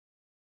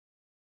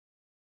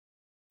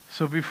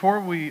So before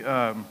we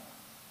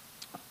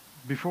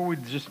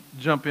just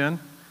jump in,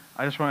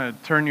 I just want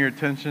to turn your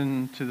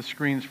attention to the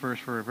screens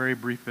first for a very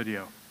brief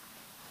video.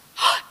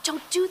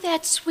 Don't do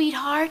that,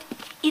 sweetheart.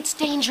 It's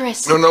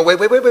dangerous. No, wait.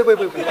 Well,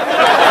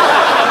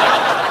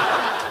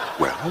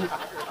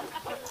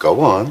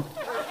 go on.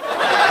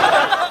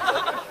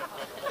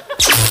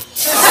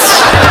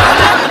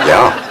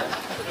 Yeah.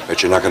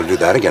 Bet you're not going to do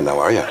that again now,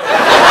 are you?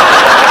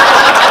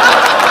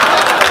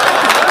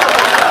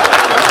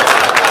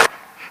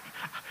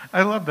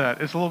 I love that.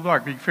 It's a little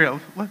dark, but you can figure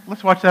out.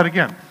 Let's watch that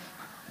again.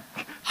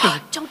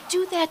 Don't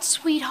do that,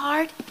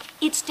 sweetheart.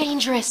 It's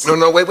dangerous.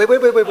 No, wait. Well,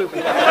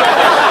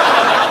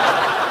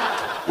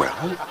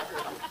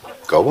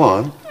 go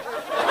on.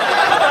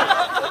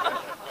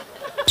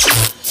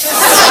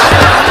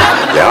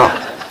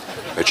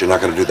 Yeah. Bet you're not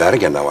going to do that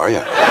again now, are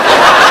you?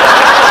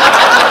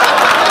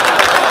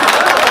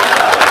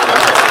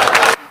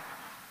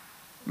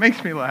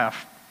 Makes me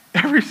laugh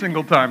every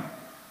single time.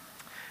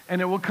 And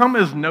it will come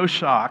as no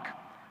shock,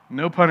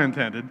 no pun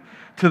intended,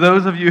 to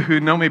those of you who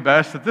know me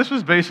best that this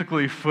was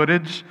basically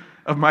footage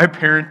of my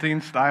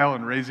parenting style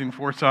and raising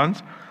four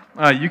sons.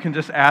 You can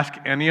just ask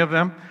any of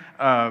them.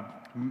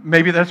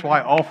 Maybe that's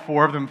why all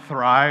four of them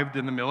thrived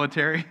in the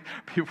military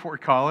before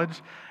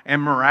college.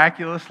 And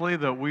miraculously,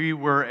 that we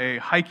were a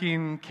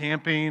hiking,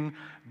 camping,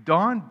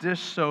 Dawn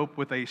dish soap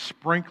with a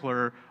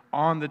sprinkler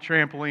on the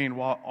trampoline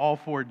while all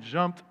four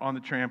jumped on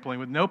the trampoline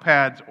with no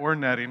pads or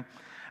netting.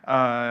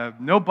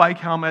 No bike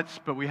helmets,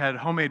 but we had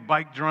homemade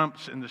bike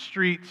jumps in the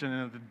streets and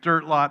in the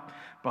dirt lot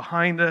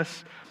behind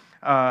us.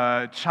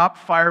 Chopped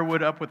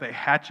firewood up with a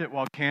hatchet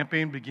while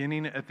camping,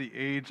 beginning at the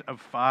age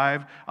of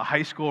 5, a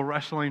high school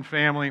wrestling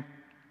family.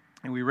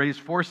 And we raised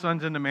four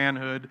sons into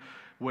manhood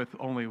with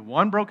only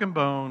one broken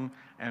bone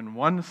and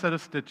one set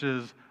of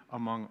stitches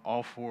among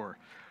all four,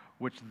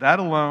 which that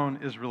alone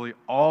is really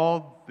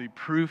all the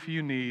proof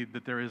you need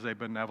that there is a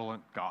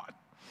benevolent God.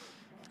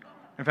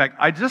 In fact,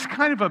 I just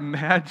kind of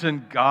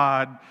imagine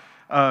God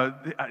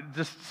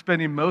just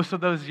spending most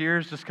of those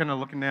years just kind of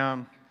looking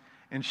down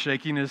and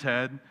shaking his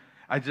head.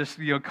 I just,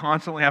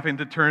 constantly having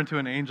to turn to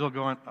an angel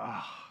going,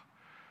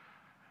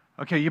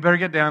 okay, you better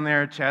get down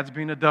there. Chad's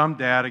being a dumb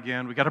dad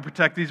again. We got to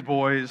protect these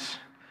boys.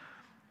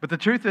 But the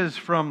truth is,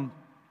 from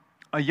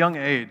a young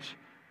age,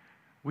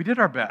 we did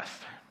our best.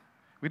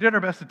 We did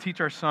our best to teach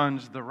our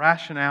sons the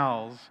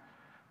rationales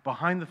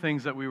behind the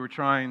things that we were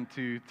trying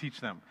to teach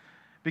them.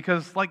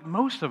 Because like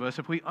most of us,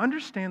 if we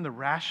understand the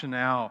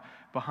rationale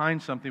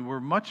behind something,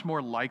 we're much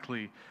more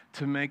likely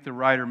to make the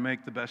right or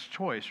make the best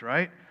choice,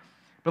 right?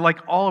 But like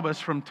all of us,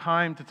 from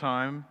time to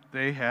time,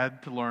 they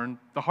had to learn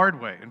the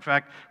hard way. In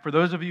fact, for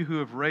those of you who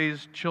have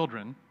raised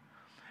children,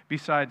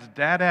 besides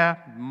dada,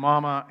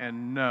 mama,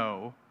 and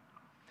no,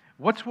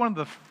 what's one of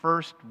the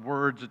first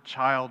words a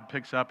child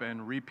picks up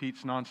and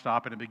repeats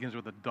nonstop, and it begins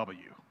with a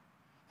W?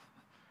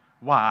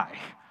 Why?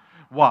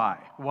 Why?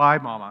 Why,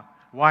 mama?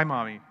 Why,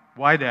 mommy?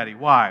 Why, daddy?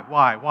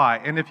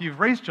 Why? And if you've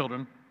raised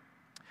children,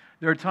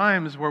 there are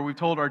times where we've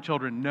told our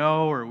children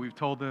no, or we've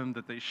told them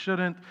that they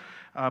shouldn't,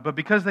 but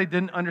because they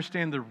didn't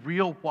understand the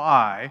real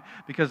why,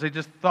 because they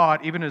just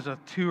thought, even as a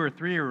 2 or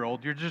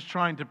 3-year-old, you're just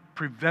trying to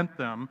prevent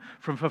them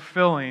from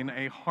fulfilling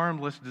a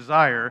harmless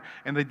desire,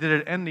 and they did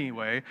it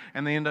anyway,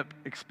 and they end up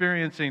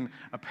experiencing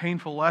a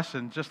painful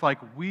lesson, just like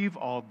we've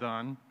all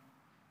done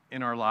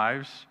in our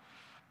lives.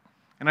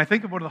 And I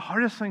think one of the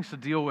hardest things to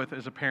deal with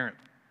as a parent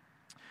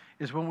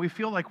is when we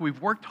feel like we've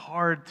worked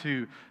hard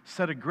to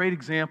set a great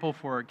example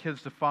for our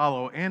kids to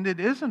follow, and it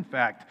is, in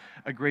fact,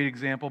 a great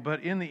example,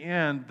 but in the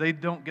end, they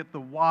don't get the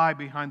why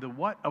behind the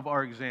what of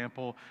our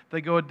example.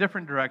 They go a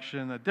different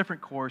direction, a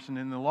different course, and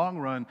in the long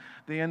run,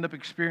 they end up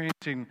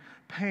experiencing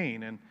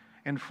pain.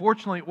 And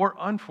fortunately or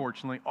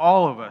unfortunately,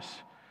 all of us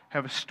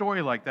have a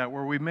story like that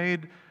where we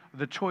made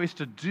the choice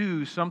to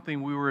do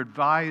something we were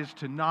advised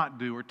to not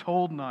do or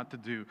told not to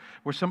do,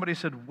 where somebody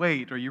said,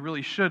 wait, or you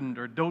really shouldn't,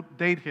 or don't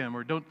date him,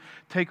 or don't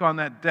take on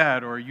that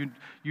debt, or you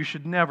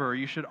should never, or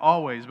you should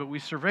always. But we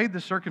surveyed the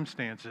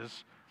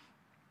circumstances,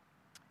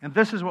 and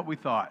this is what we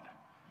thought.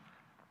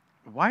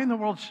 Why in the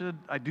world should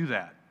I do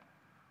that?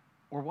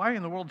 Or why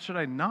in the world should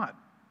I not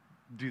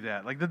do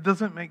that? Like, that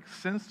doesn't make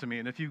sense to me.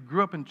 And if you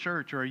grew up in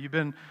church or you've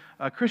been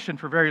a Christian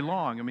for very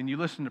long, I mean, you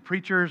listen to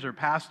preachers or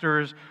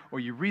pastors or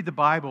you read the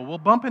Bible, we'll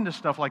bump into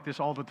stuff like this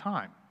all the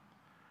time.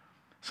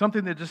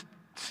 Something that just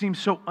seems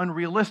so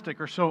unrealistic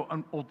or so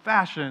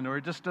old-fashioned, or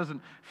it just doesn't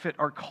fit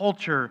our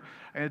culture,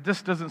 and it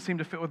just doesn't seem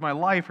to fit with my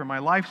life or my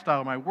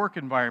lifestyle, my work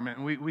environment.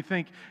 And we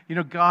think,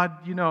 God,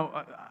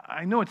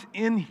 I know it's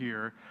in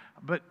here,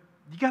 but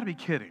you got to be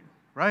kidding,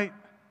 right?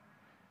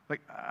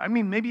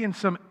 Maybe in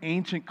some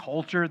ancient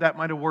culture that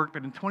might have worked,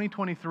 but in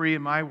 2023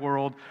 in my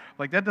world,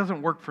 that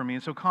doesn't work for me.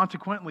 And so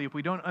consequently, if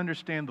we don't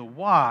understand the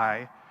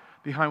why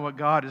behind what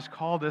God has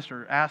called us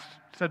or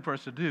said for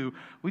us to do,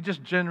 we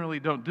just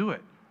generally don't do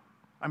it.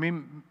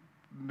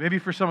 Maybe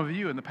for some of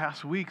you in the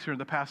past weeks or in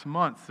the past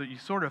months that you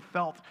sort of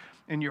felt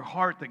in your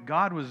heart that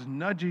God was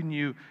nudging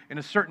you in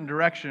a certain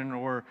direction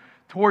or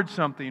towards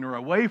something or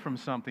away from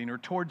something or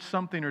towards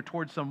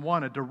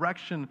someone, a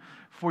direction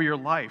for your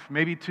life,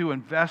 maybe to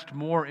invest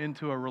more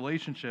into a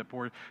relationship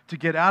or to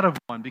get out of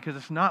one because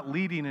it's not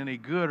leading in a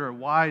good or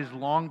wise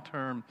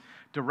long-term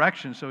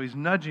direction, so he's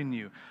nudging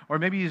you. Or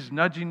maybe he's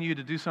nudging you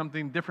to do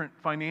something different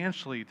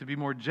financially, to be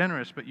more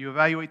generous, but you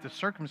evaluate the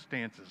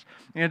circumstances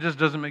and it just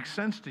doesn't make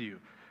sense to you.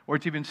 Or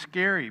it's even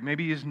scary.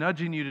 Maybe he's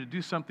nudging you to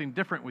do something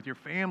different with your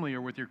family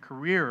or with your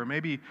career. Or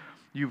maybe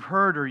you've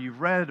heard or you've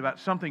read about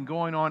something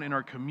going on in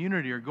our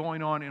community or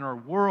going on in our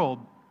world,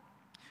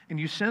 and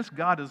you sense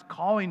God is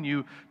calling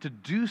you to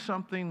do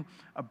something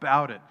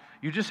about it.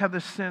 You just have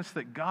this sense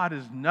that God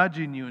is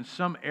nudging you in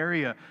some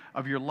area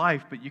of your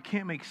life, but you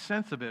can't make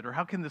sense of it, or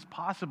how can this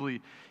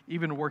possibly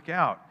even work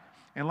out?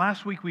 And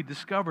last week we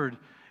discovered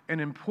an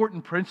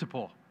important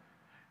principle,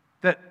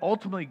 that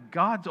ultimately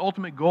God's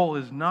ultimate goal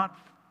is not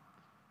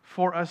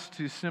for us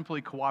to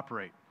simply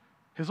cooperate.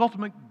 His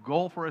ultimate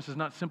goal for us is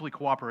not simply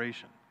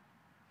cooperation.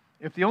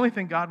 If the only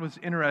thing God was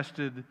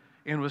interested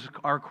in was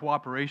our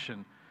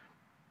cooperation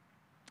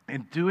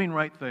and doing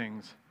right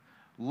things,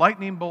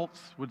 lightning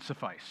bolts would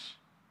suffice,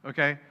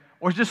 okay?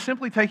 Or just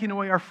simply taking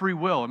away our free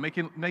will and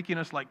making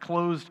us like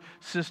closed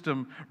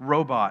system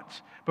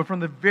robots. But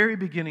from the very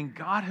beginning,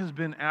 God has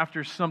been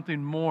after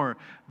something more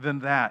than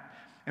that.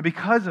 And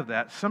because of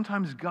that,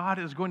 sometimes God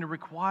is going to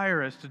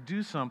require us to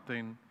do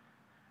something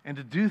and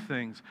to do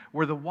things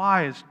where the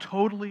why is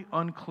totally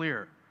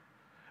unclear.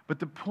 But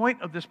the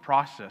point of this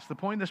process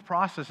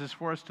is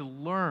for us to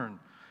learn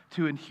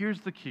to, and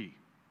here's the key,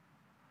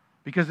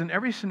 because in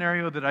every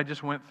scenario that I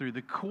just went through,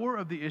 the core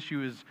of the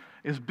issue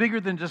is bigger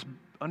than just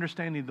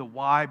understanding the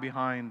why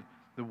behind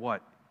the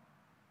what.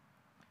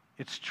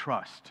 It's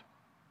trust.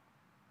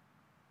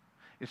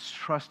 It's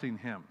trusting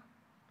Him.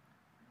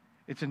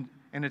 It's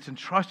in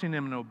trusting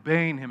Him and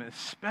obeying Him,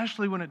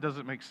 especially when it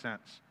doesn't make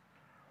sense,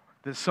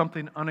 that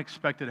something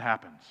unexpected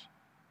happens.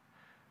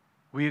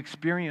 We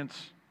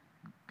experience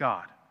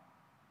God.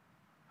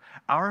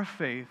 Our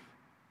faith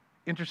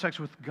intersects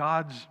with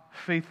God's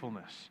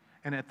faithfulness.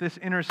 And at this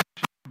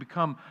intersection, we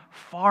become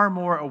far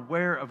more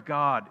aware of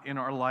God in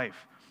our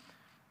life.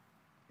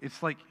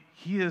 It's like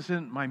He is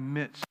in my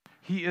midst.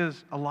 He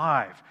is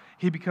alive.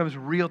 He becomes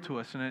real to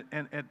us.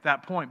 And at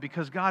that point,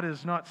 because God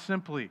is not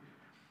simply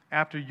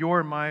after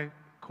your and my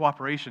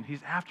cooperation,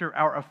 He's after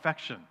our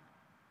affection.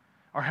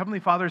 Our Heavenly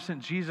Father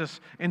sent Jesus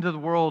into the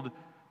world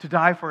to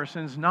die for our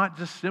sins, not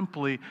just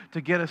simply to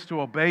get us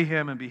to obey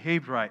Him and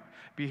behave right,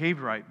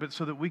 but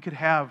so that we could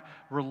have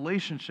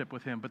relationship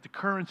with Him. But the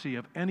currency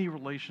of any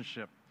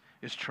relationship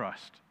is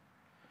trust.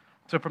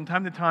 So from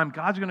time to time,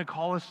 God's going to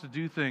call us to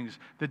do things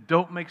that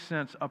don't make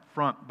sense up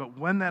front. But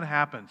when that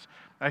happens,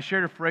 I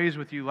shared a phrase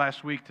with you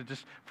last week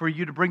for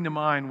you to bring to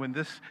mind when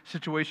this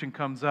situation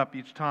comes up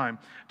each time.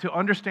 To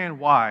understand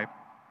why,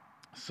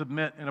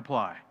 submit and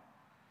apply.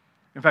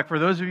 In fact, for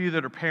those of you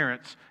that are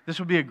parents, this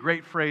would be a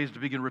great phrase to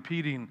begin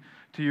repeating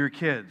to your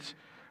kids,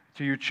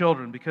 to your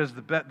children, because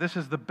this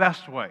is the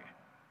best way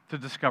to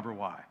discover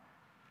why.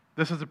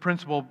 This is a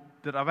principle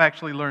that I've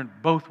actually learned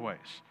both ways.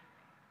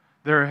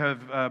 There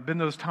have been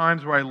those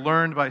times where I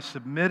learned by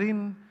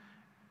submitting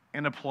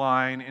and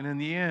applying, and in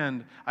the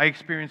end, I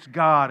experienced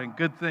God and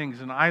good things,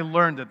 and I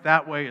learned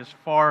that way is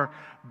far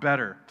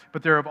better.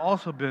 But there have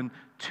also been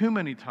too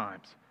many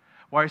times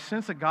where I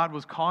sensed that God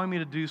was calling me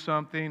to do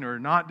something or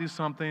not do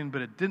something,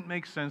 but it didn't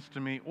make sense to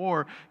me,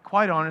 or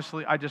quite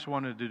honestly, I just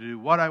wanted to do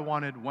what I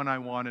wanted, when I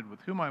wanted,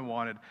 with whom I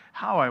wanted,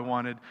 how I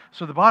wanted.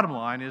 So the bottom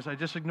line is I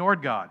just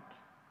ignored God,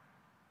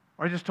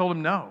 or I just told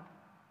Him no.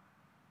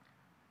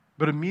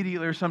 But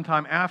immediately or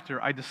sometime after,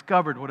 I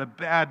discovered what a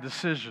bad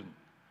decision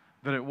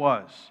that it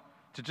was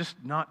to just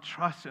not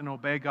trust and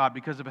obey God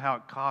because of how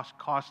it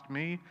cost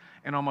me,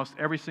 and almost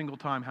every single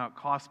time how it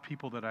costs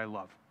people that I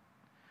love.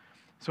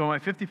 So in my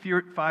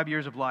 55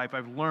 years of life,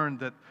 I've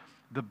learned that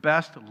the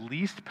best,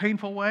 least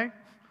painful way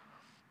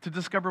to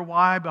discover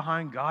why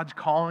behind God's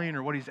calling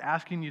or what He's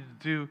asking you to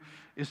do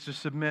is to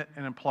submit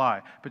and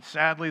apply. But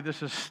sadly,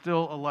 this is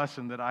still a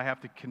lesson that I have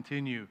to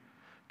continue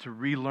to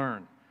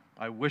relearn.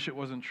 I wish it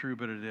wasn't true,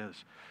 but it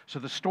is. So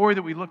the story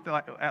that we looked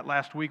at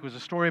last week was a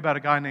story about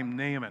a guy named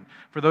Naaman.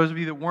 For those of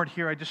you that weren't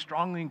here, I just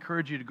strongly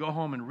encourage you to go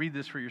home and read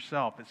this for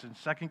yourself. It's in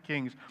 2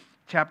 Kings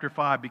chapter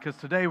 5, because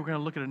today we're going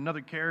to look at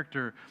another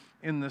character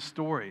in this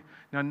story.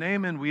 Now,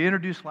 Naaman, we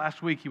introduced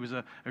last week, he was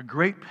a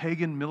great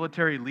pagan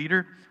military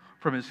leader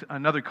from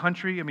another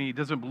country. I mean, he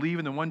doesn't believe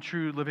in the one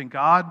true living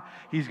God.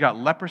 He's got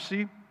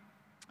leprosy.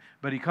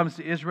 But he comes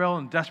to Israel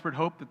in desperate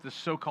hope that this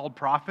so-called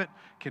prophet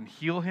can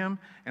heal him.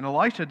 And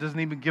Elisha doesn't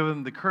even give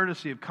him the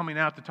courtesy of coming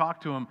out to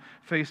talk to him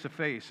face to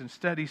face.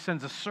 Instead, he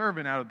sends a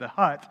servant out of the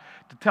hut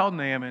to tell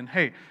Naaman,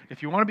 hey,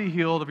 if you want to be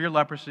healed of your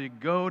leprosy,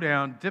 go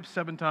down, dip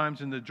 7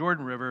 times in the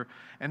Jordan River.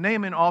 And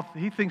Naaman,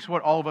 he thinks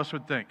what all of us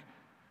would think.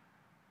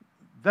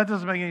 That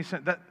doesn't make any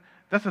sense.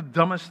 That's the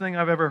dumbest thing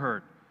I've ever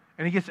heard.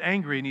 And he gets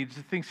angry and he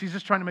thinks he's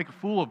just trying to make a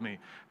fool of me.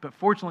 But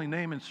fortunately,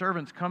 Naaman's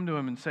servants come to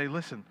him and say,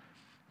 listen,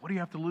 what do you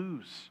have to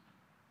lose?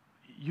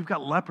 You've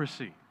got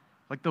leprosy.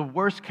 Like the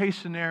worst case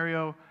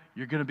scenario,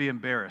 you're going to be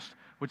embarrassed,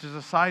 which is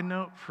a side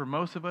note for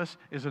most of us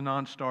is a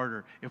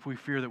non-starter if we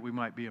fear that we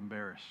might be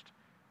embarrassed.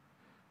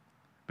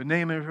 But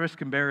Naaman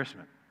risked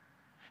embarrassment.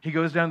 He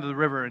goes down to the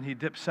river and he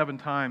dips 7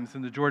 times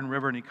in the Jordan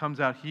River and he comes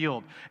out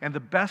healed. And the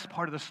best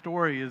part of the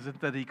story isn't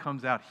that he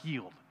comes out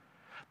healed.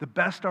 The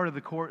best part of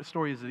the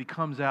story is that he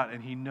comes out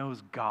and he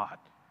knows God.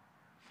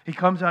 He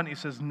comes out and he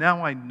says,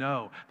 now I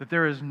know that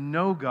there is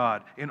no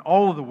God in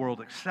all of the world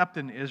except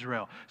in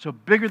Israel. So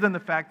bigger than the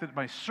fact that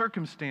my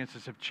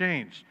circumstances have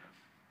changed,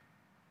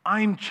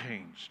 I'm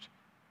changed.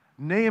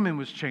 Naaman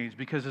was changed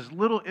because his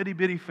little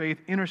itty-bitty faith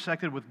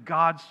intersected with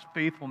God's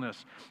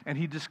faithfulness. And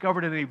he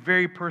discovered in a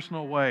very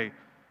personal way,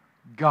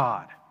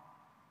 God.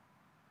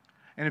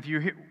 And if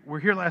you were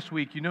here last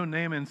week, you know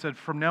Naaman said,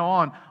 from now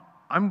on,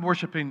 I'm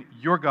worshiping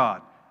your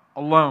God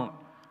alone.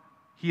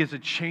 He is a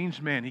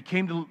changed man. He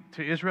came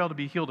to Israel to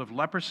be healed of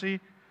leprosy,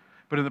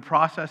 but in the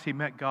process, he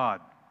met God.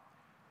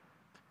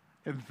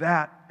 And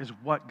that is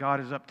what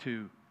God is up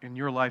to in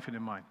your life and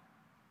in mine.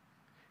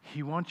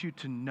 He wants you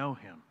to know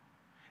him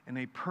in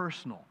a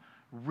personal,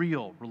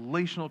 real,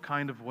 relational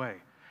kind of way.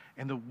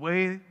 And the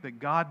way that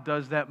God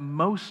does that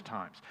most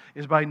times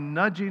is by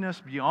nudging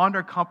us beyond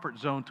our comfort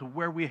zone to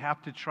where we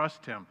have to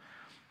trust him.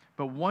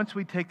 But once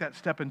we take that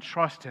step and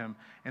trust him,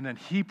 and then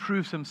he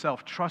proves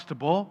himself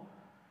trustable,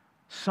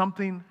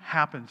 something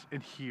happens in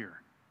here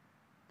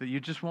that you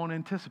just won't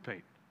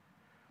anticipate.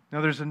 Now,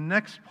 there's a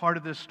next part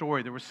of this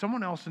story. There was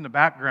someone else in the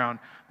background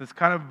that's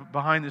kind of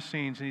behind the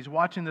scenes, and he's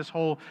watching this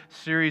whole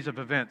series of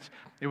events.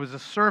 It was a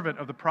servant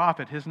of the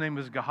prophet. His name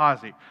was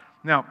Gehazi.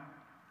 Now,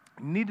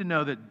 you need to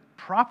know that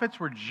prophets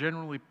were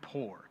generally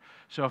poor.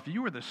 So if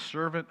you were the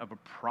servant of a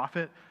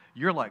prophet,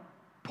 you're like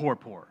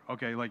poor,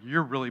 okay? Like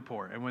you're really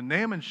poor. And when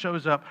Naaman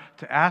shows up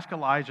to ask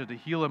Elijah to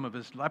heal him of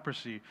his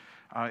leprosy,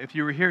 if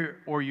you were here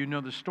or you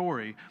know the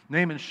story,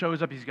 Naaman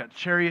shows up. He's got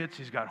chariots,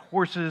 he's got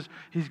horses,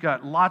 he's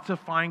got lots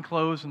of fine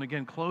clothes. And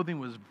again, clothing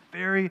was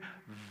very,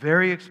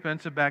 very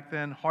expensive back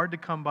then, hard to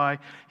come by.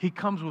 He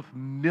comes with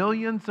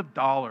millions of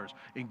dollars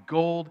in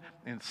gold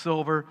and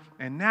silver.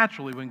 And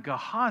naturally, when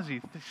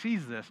Gehazi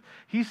sees this,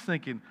 he's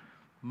thinking,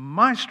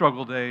 my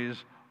struggle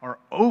days are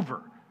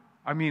over.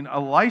 I mean,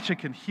 Elisha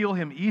can heal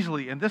him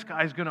easily, and this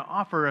guy's going to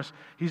offer us,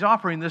 he's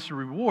offering this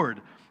reward.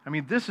 I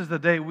mean, this is the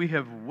day we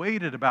have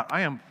waited about.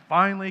 I am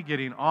finally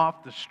getting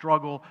off the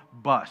struggle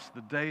bus.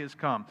 The day has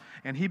come.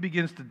 And he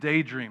begins to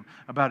daydream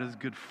about his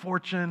good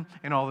fortune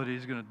and all that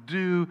he's going to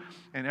do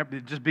and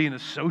just being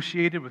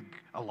associated with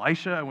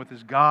Elisha and with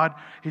his God.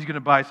 He's going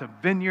to buy some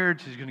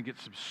vineyards. He's going to get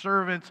some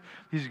servants.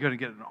 He's going to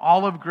get an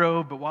olive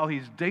grove. But while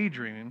he's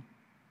daydreaming,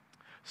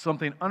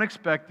 something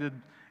unexpected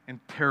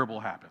and terrible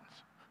happens.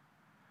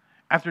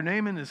 After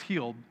Naaman is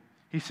healed,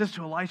 he says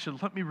to Elisha,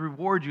 let me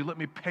reward you, let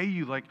me pay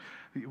you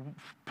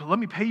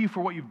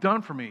for what you've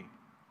done for me.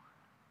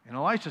 And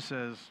Elisha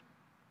says,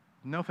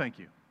 no, thank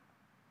you.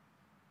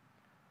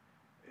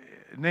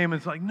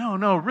 Naaman's like,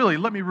 no, really,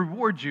 let me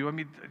reward you. I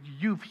mean,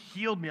 you've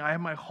healed me. I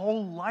have my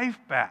whole life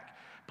back.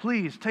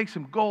 Please take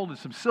some gold and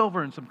some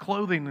silver and some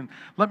clothing and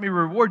let me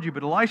reward you.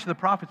 But Elisha the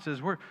prophet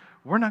says, we're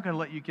not going to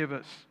let you give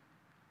us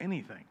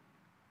anything.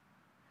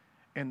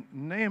 And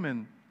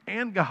Naaman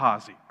and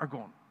Gehazi are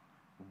going,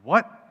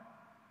 what?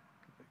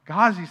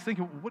 Gehazi's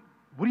thinking, what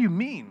do you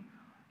mean?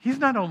 He's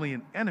not only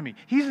an enemy,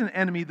 he's an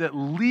enemy that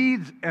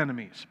leads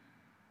enemies.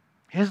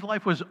 His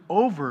life was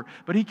over,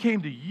 but he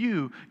came to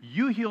you.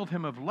 You healed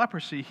him of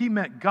leprosy. He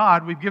met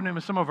God. We've given him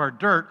some of our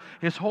dirt.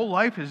 His whole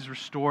life is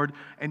restored,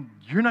 and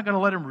you're not going to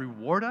let him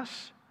reward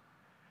us?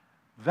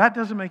 That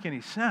doesn't make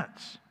any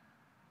sense.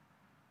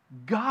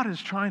 God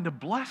is trying to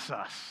bless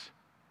us.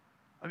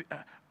 I mean,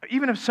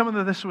 even if some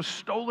of this was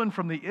stolen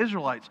from the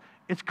Israelites,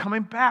 it's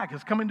coming back.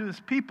 It's coming to his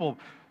people.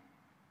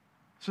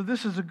 So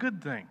this is a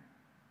good thing.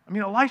 I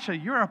mean, Elisha,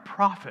 you're a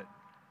prophet,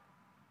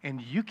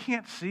 and you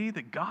can't see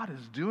that God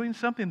is doing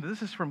something.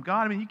 This is from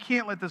God. I mean, you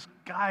can't let this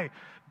guy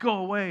go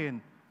away and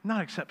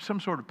not accept some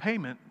sort of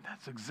payment.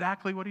 That's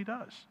exactly what he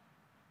does.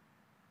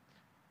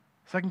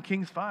 2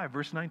 Kings 5,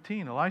 verse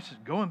 19, Elisha,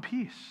 go in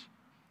peace,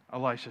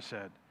 Elisha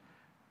said.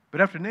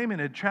 But after Naaman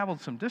had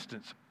traveled some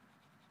distance,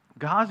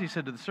 Gehazi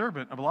said to the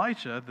servant of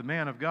Elisha, the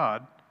man of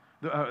God,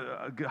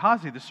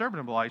 Gehazi, the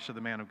servant of Elisha,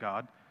 the man of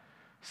God,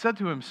 said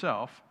to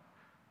himself,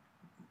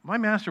 my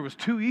master was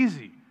too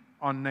easy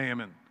on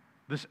Naaman,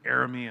 this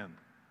Aramean,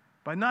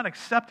 by not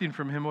accepting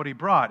from him what he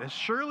brought, as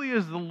surely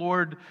as the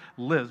Lord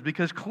lives,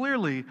 because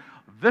clearly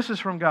this is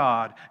from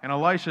God, and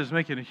Elisha is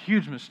making a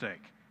huge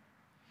mistake.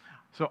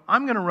 So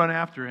I'm going to run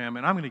after him,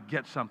 and I'm going to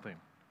get something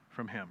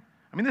from him.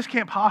 I mean, this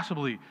can't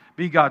possibly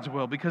be God's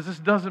will, because this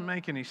doesn't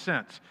make any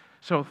sense.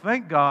 So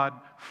thank God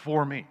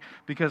for me,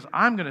 because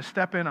I'm going to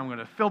step in, I'm going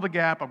to fill the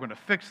gap, I'm going to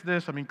fix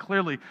this. I mean,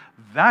 clearly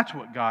that's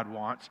what God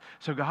wants.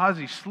 So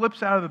Gehazi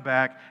slips out of the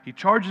back, he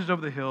charges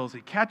over the hills, he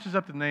catches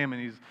up to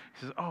Naaman, he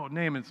says, oh,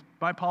 Naaman,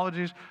 my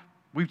apologies,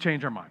 we've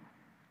changed our mind.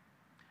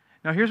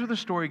 Now here's where the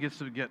story gets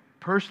to get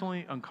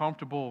personally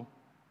uncomfortable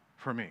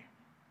for me,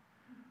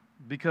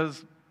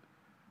 because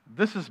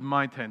this is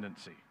my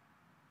tendency.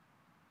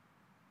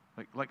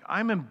 Like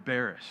I'm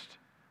embarrassed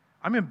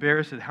I'm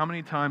embarrassed at how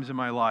many times in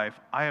my life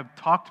I have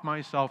talked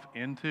myself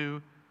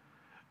into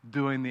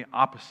doing the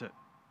opposite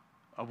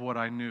of what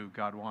I knew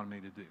God wanted me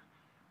to do.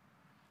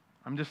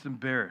 I'm just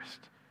embarrassed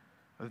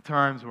at the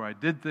times where I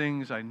did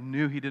things I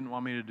knew He didn't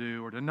want me to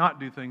do, or to not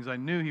do things I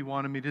knew He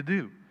wanted me to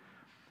do.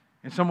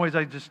 In some ways,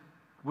 I just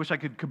wish I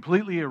could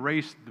completely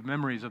erase the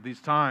memories of these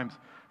times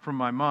from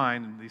my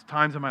mind, and these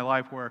times in my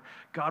life where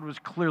God was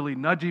clearly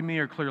nudging me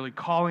or clearly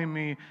calling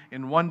me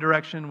in one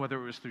direction, whether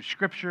it was through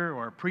Scripture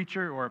or a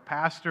preacher or a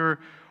pastor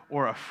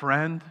or a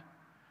friend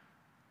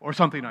or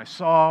something I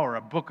saw or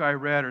a book I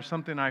read or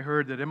something I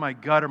heard, that in my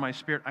gut or my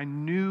spirit I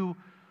knew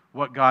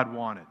what God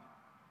wanted.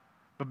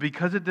 But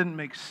because it didn't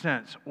make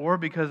sense or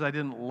because I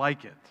didn't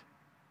like it,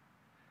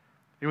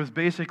 it was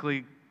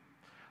basically,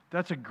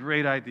 that's a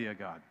great idea,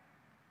 God.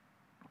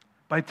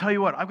 But I tell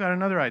you what, I've got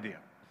another idea.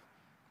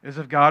 Is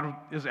if God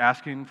is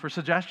asking for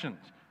suggestions.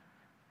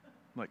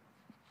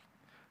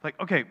 Like,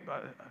 okay,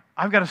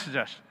 I've got a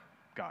suggestion,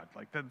 God.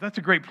 Like, that's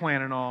a great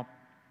plan and all.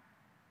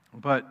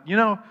 But,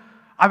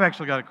 I've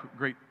actually got a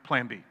great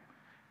plan B.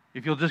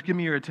 If you'll just give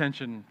me your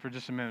attention for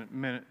just a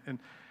minute. And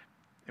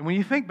when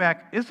you think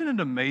back, isn't it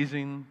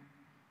amazing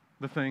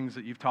the things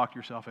that you've talked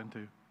yourself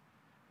into?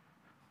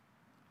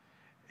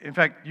 In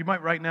fact, you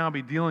might right now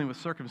be dealing with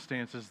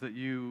circumstances that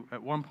you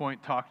at one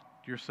point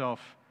talked yourself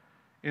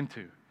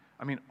into.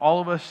 I mean, all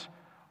of us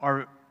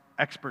are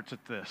experts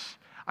at this.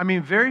 I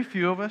mean, very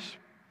few of us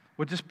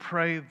would just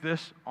pray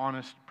this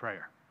honest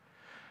prayer.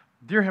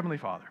 Dear Heavenly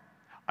Father,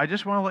 I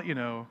just want to let you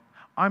know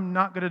I'm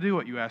not going to do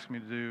what you asked me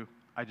to do.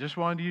 I just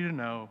wanted you to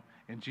know,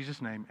 in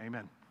Jesus' name,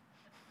 amen.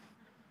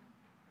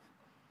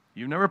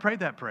 You've never prayed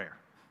that prayer,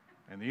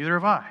 and neither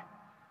have I.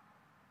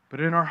 But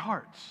in our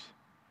hearts,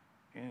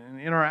 and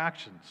in our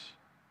actions,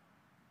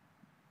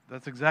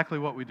 that's exactly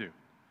what we do.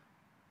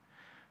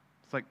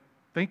 It's like,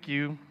 thank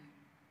you,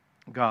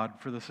 God,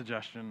 for the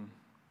suggestion,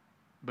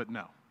 but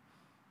no.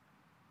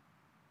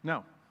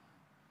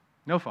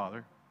 No,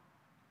 Father.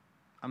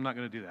 I'm not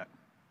going to do that.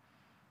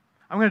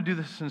 I'm going to do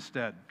this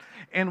instead.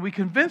 And we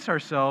convince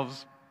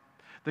ourselves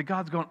that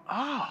God's going,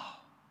 oh,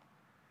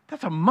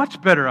 that's a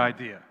much better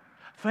idea.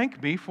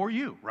 Thank me for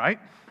you, right?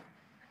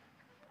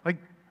 Like,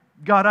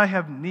 God, I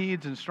have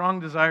needs and strong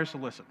desires to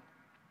listen.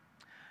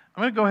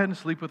 I'm going to go ahead and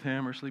sleep with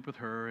him or sleep with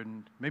her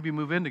and maybe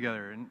move in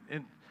together.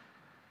 And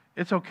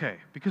it's okay,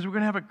 because we're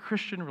going to have a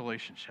Christian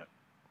relationship.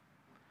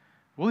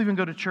 We'll even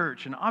go to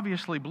church and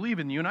obviously believe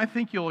in you, and I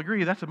think you'll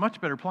agree that's a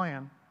much better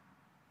plan.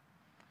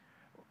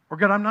 Or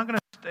God, I'm not going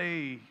to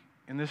stay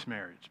in this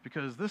marriage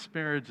because this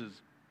marriage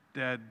is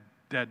dead.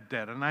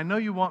 And I know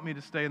you want me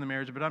to stay in the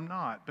marriage, but I'm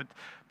not. But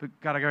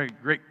God, I got a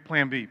great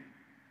plan B.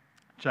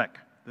 Check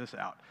this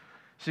out.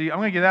 See, I'm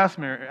going to get out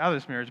of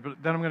this marriage,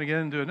 but then I'm going to get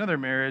into another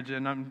marriage,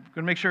 and I'm going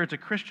to make sure it's a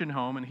Christian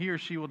home, and he or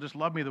she will just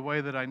love me the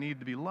way that I need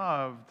to be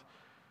loved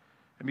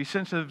and be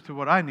sensitive to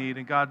what I need.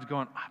 And God's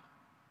going,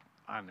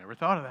 I never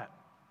thought of that.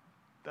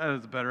 That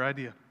is a better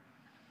idea.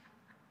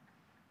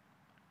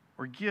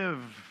 Or give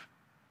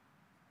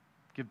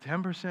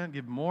 10%,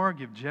 give more,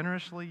 give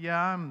generously. Yeah,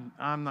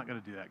 I'm not going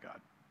to do that, God.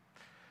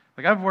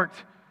 Like, I've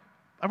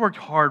worked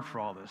hard for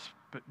all this,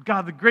 but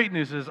God, the great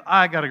news is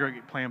I got a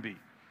great plan B.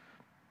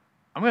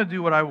 I'm going to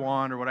do what I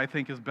want or what I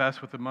think is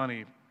best with the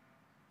money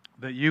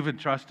that you've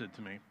entrusted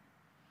to me.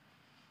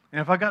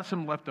 And if I got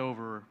some left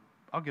over,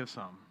 I'll give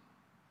some.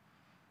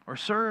 Or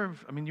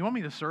serve. I mean, you want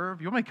me to serve?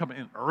 You want me to come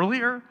in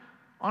earlier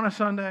on a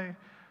Sunday?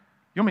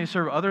 You want me to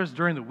serve others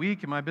during the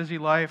week in my busy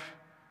life?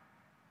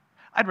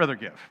 I'd rather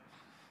give.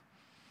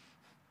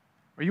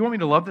 Or you want me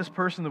to love this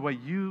person the way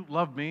you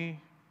love me?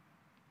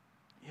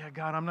 Yeah,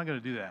 God, I'm not going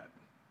to do that.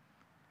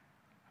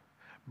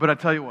 But I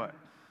tell you what,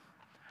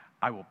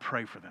 I will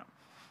pray for them.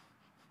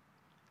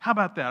 How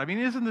about that? I mean,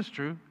 isn't this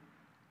true?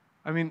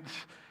 I mean,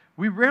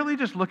 we rarely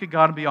just look at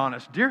God and be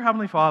honest. Dear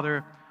Heavenly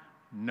Father,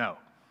 no.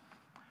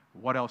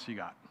 What else you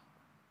got?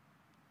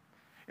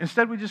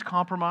 Instead, we just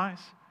compromise,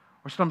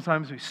 or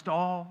sometimes we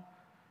stall.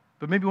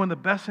 But maybe one of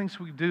the best things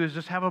we do is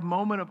just have a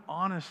moment of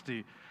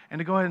honesty and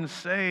to go ahead and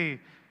say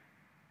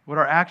what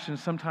our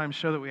actions sometimes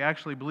show that we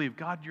actually believe.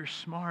 God, you're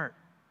smart,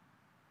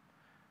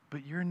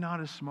 but you're not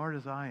as smart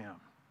as I am.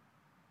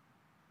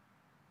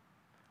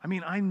 I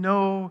mean, I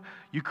know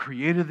you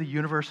created the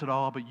universe at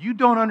all, but you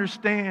don't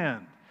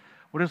understand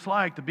what it's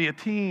like to be a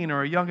teen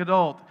or a young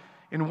adult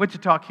in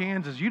Wichita,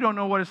 Kansas. You don't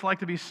know what it's like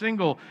to be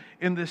single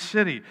in this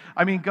city.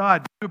 I mean,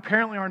 God, you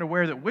apparently aren't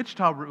aware that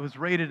Wichita was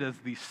rated as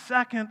the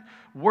second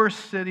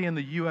worst city in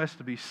the U.S.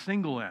 to be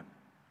single in.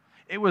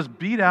 It was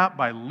beat out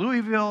by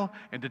Louisville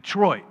and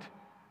Detroit.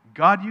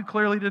 God, you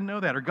clearly didn't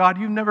know that. Or God,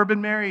 you've never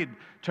been married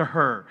to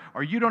her.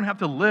 Or you don't have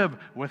to live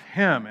with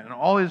him and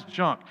all his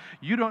junk.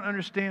 You don't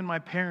understand my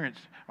parents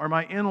or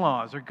my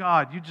in-laws. Or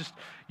God,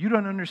 you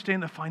don't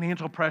understand the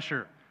financial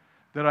pressure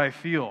that I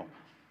feel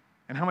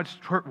and how much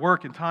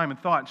work and time and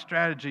thought and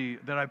strategy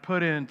that I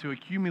put into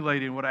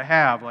accumulating what I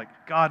have. Like,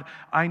 God,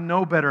 I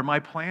know better. My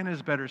plan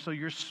is better, so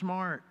you're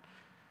smart.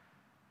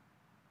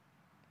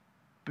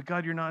 But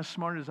God, you're not as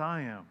smart as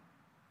I am.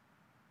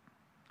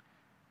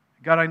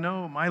 God, I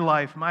know my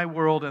life, my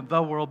world, and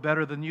the world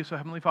better than you, so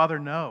Heavenly Father,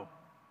 no.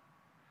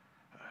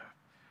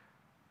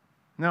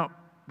 Now,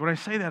 when I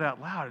say that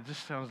out loud, it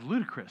just sounds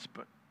ludicrous,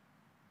 but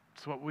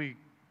it's what we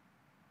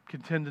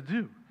can tend to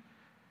do.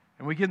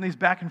 And we get in these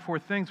back and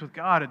forth things with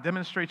God. It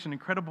demonstrates an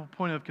incredible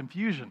point of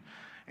confusion.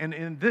 And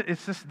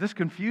it's this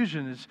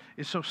confusion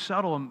is so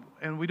subtle,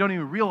 and we don't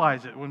even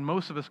realize it when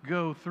most of us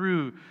go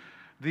through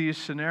these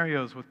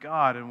scenarios with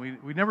God, and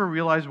we never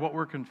realize what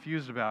we're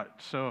confused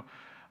about. So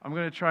I'm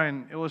going to try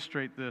and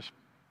illustrate this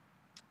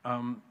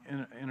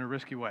in a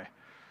risky way.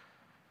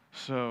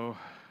 So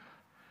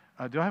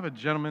do I have a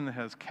gentleman that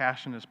has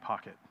cash in his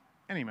pocket?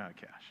 Any amount of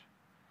cash.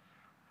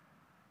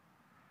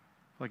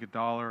 Like $1,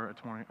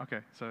 $20. Okay,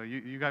 so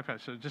you got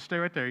cash. So just stay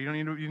right there. You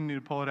don't need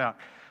to pull it out.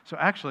 So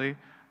actually,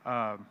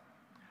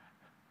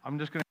 I'm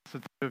just going to ask the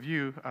two of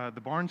you,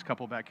 the Barnes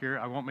couple back here.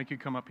 I won't make you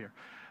come up here.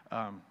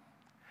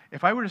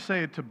 If I were to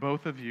say it to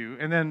both of you,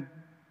 and then,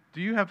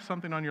 do you have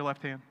something on your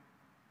left hand?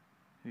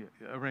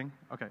 A ring?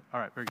 Okay, all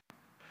right, very good.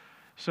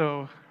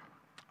 So,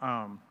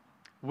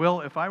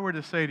 Will, if I were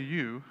to say to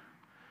you,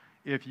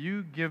 if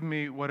you give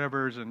me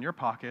whatever's in your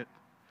pocket,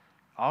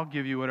 I'll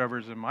give you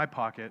whatever's in my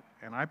pocket,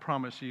 and I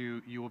promise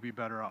you, you will be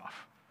better off.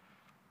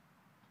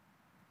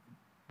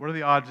 What are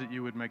the odds that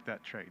you would make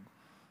that trade?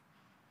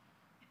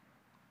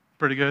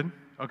 Pretty good?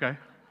 Okay.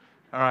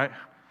 All right.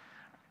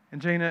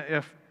 And Jana,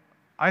 if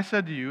I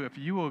said to you, if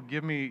you will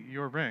give me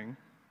your ring,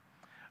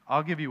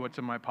 I'll give you what's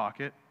in my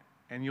pocket,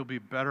 and you'll be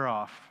better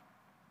off.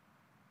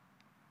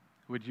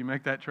 Would you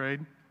make that trade?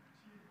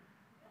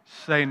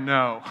 Say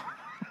no.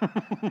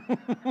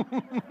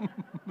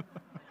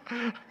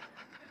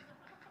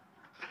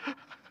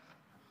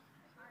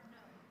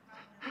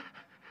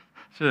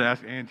 Should have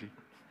asked Angie.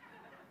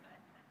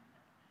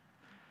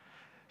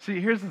 See,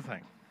 here's the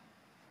thing.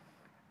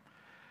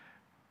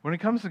 When it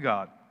comes to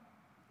God,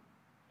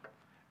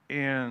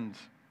 and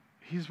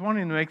He's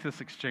wanting to make this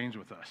exchange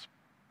with us,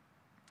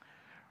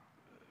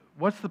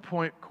 what's the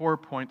core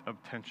point of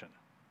tension?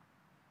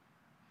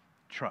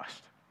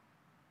 Trust.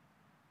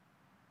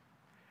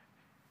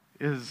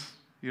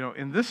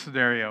 In this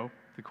scenario,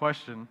 the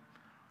question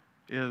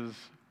is,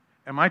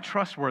 am I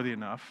trustworthy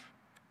enough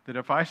that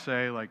if I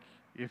say, like,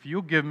 if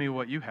you'll give me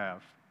what you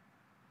have,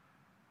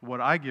 what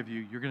I give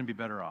you, you're going to be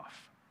better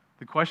off?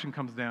 The question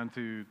comes down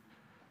to,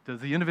 does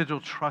the individual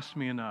trust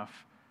me enough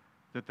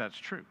that that's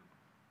true?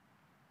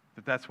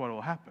 That that's what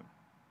will happen?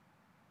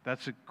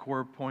 That's a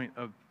core point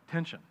of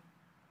tension.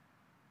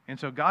 And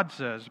so God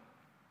says,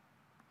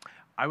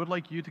 I would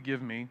like you to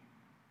give me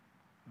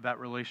that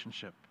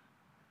relationship,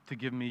 to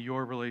give me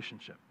your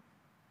relationship.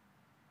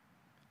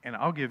 And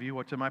I'll give you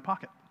what's in my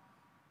pocket.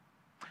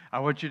 I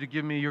want you to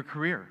give me your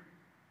career.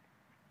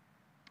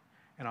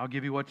 And I'll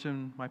give you what's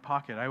in my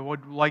pocket. I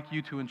would like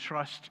you to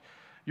entrust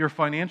your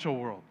financial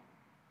world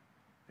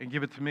and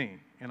give it to me,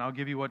 and I'll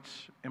give you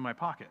what's in my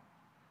pocket.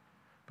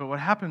 But what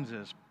happens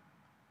is,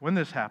 when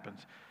this happens,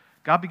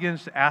 God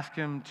begins to ask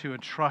him to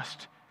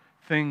entrust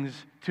things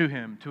to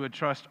him, to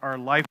entrust our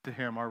life to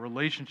him, our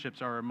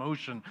relationships, our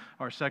emotion,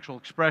 our sexual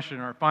expression,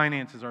 our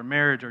finances, our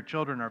marriage, our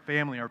children, our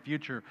family, our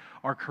future,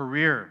 our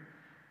career,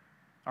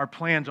 our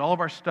plans, all of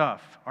our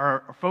stuff.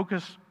 Our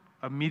focus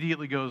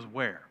immediately goes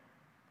where?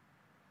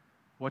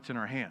 What's in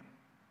our hand?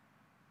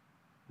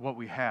 What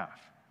we have.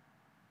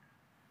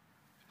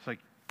 It's like,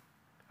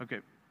 okay,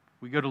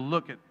 we go to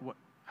look at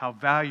how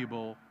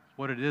valuable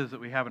what it is that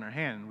we have in our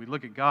hand. We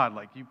look at God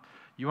like,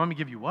 you want me to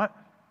give you what?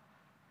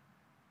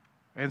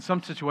 And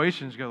some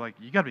situations go like,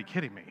 you got to be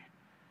kidding me.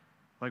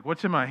 Like,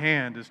 what's in my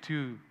hand is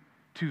too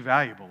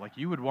valuable. Like,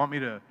 you would want me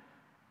to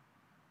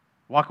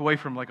walk away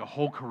from like a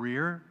whole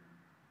career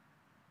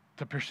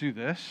to pursue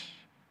this?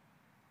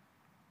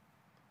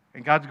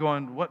 And God's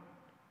going, what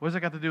does that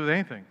got to do with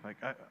anything? Like,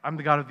 I'm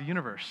the God of the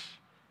universe.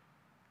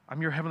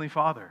 I'm your heavenly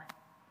Father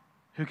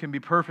who can be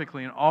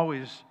perfectly and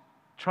always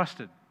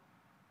trusted.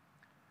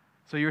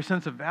 So your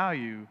sense of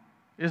value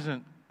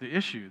isn't the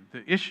issue.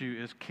 The issue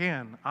is,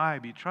 can I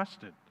be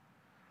trusted?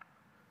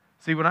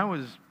 See, when I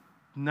was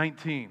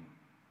 19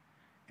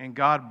 and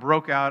God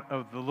broke out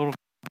of the little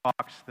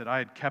box that I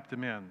had kept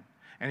him in,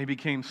 and he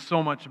became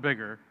so much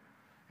bigger,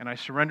 and I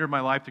surrendered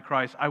my life to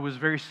Christ, I was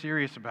very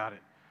serious about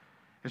it.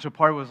 And so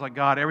part of it was like,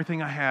 God,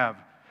 everything I have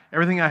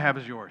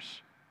is yours.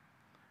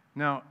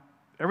 Now,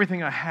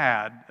 everything I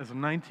had as a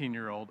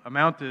 19-year-old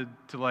amounted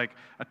to like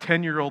a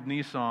 10-year-old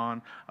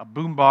Nissan, a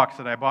boombox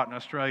that I bought in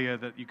Australia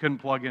that you couldn't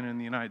plug in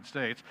the United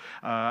States.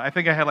 I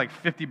think I had like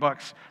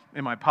 $50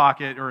 in my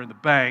pocket or in the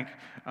bank.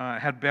 I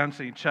had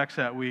bouncing checks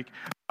that week.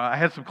 I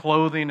had some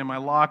clothing in my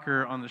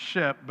locker on the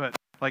ship, but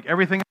like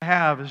everything I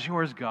have is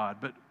yours, God.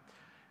 But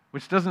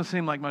which doesn't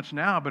seem like much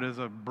now, but as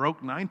a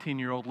broke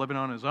 19-year-old living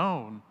on his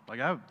own,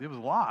 it was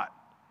a lot.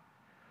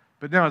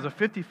 But now as a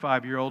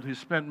 55-year-old who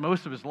spent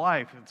most of his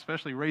life,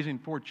 especially raising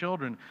 4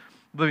 children,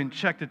 living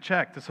check to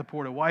check to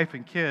support a wife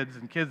and kids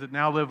that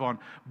now live on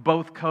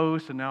both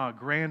coasts, and now a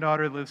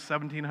granddaughter lives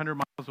 1,700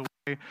 miles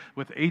away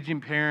with aging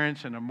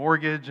parents and a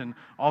mortgage and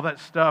all that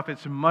stuff,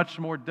 it's much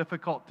more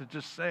difficult to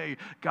just say,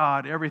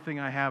 God, everything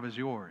I have is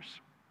yours.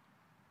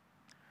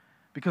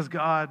 Because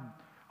God,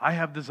 I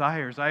have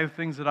desires. I have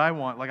things that I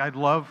want. Like I'd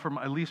love for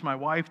at least my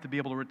wife to be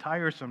able to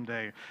retire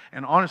someday.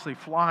 And honestly,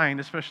 flying,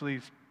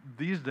 especially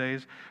these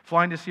days,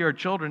 flying to see our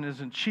children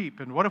isn't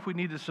cheap. And what if we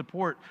need to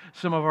support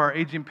some of our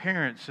aging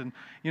parents? And,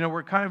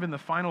 we're kind of in the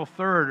final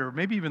third or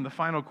maybe even the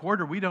final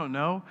quarter, we don't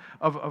know,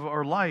 of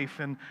our life.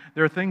 And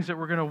there are things that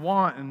we're going to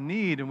want and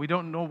need, and we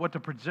don't know what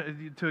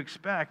to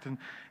expect. And,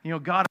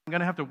 God, I'm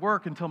going to have to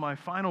work until my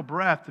final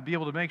breath to be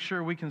able to make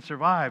sure we can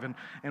survive.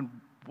 And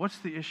what's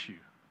the issue?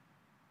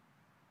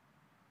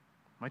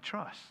 My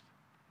trust.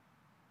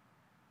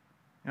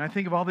 And I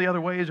think of all the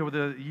other ways over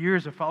the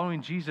years of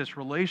following Jesus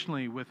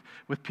relationally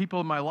with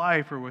people in my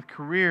life or with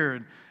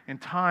career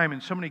and time,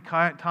 and so many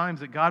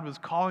times that God was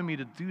calling me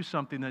to do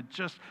something that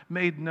just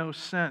made no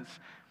sense.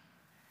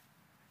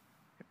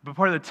 But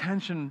part of the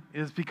tension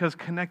is because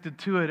connected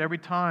to it every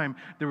time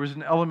there was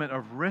an element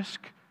of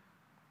risk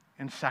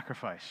and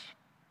sacrifice.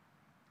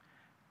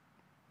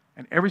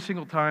 And every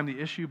single time the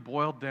issue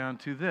boiled down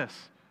to this: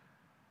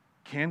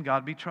 can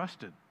God be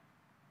trusted?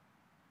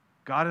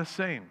 God is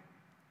saying,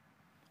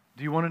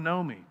 do you want to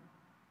know me?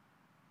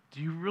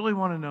 Do you really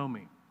want to know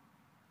me?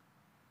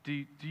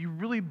 Do you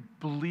really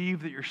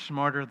believe that you're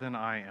smarter than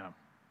I am?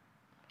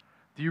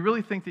 Do you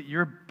really think that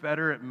you're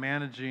better at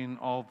managing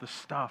all the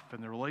stuff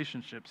and the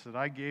relationships that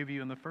I gave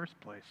you in the first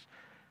place?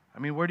 I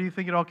mean, where do you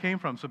think it all came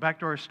from? So back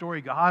to our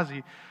story,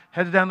 Gehazi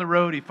heads down the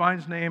road. He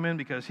finds Naaman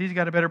because he's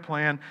got a better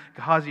plan.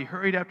 Gehazi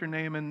hurried after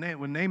Naaman.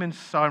 When Naaman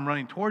saw him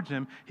running towards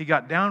him, he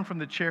got down from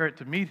the chariot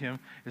to meet him.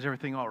 Is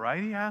everything all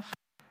right, he asked.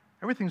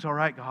 Everything's all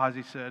right,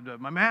 Gehazi said.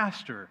 My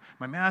master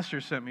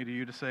sent me to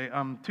you to say,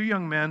 2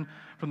 young men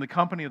from the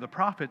company of the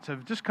prophets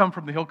have just come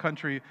from the hill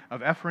country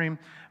of Ephraim.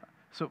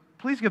 So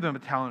please give them a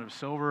talent of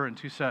silver and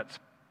 2 sets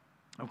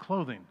of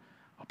clothing.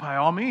 Well, by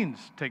all means,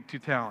 take 2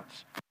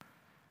 talents.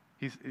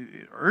 He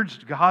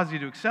urged Gehazi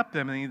to accept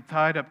them, and he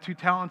tied up 2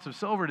 talents of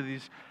silver to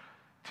these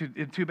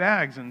in 2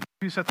 bags and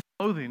 2 sets of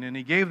clothing, and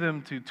he gave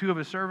them to 2 of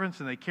his servants,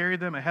 and they carried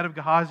them ahead of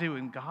Gehazi.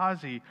 When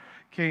Gehazi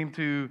came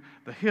to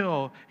the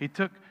hill, he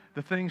took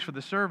the things for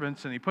the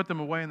servants, and he put them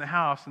away in the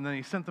house, and then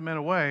he sent the men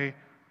away,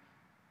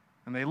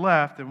 and they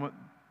left, and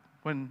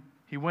when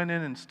he went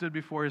in and stood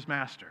before his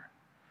master.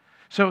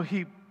 So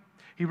he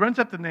runs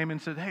up to Naaman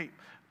and said, hey,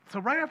 so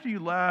right after you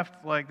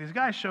left, like these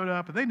guys showed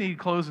up, and they need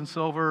clothes and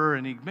silver,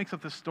 and he makes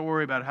up this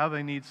story about how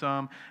they need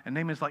some, and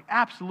Naaman's like,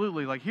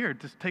 absolutely, like here,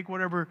 just take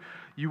whatever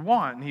you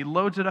want, and he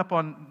loads it up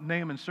on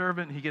Naaman's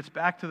servant, and he gets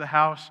back to the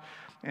house.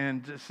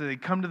 And so they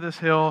come to this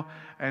hill,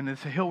 and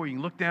it's a hill where you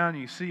can look down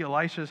and you see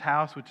Elisha's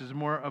house, which is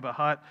more of a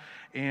hut.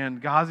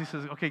 And Gehazi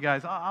says, okay,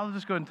 guys, I'll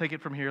just go ahead and take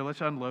it from here.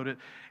 Let's unload it.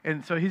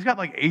 And so he's got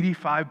like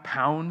 85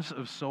 pounds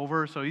of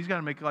silver, so he's got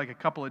to make like a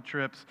couple of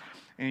trips.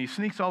 And he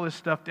sneaks all this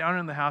stuff down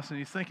in the house, and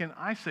he's thinking,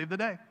 I saved the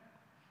day.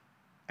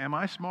 Am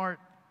I smart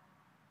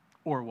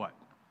or what?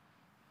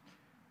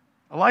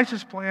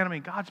 Elisha's plan,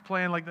 God's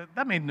plan, like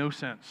that made no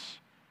sense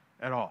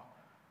at all.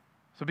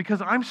 So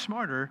because I'm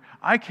smarter,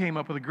 I came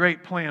up with a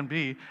great plan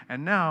B,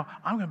 and now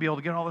I'm going to be able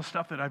to get all this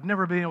stuff that I've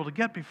never been able to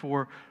get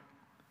before.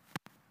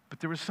 But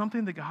there was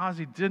something that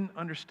Gehazi didn't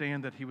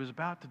understand that he was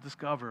about to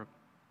discover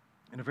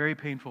in a very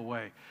painful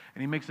way.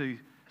 And he makes a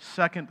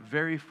second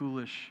very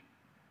foolish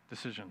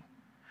decision.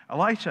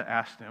 Elisha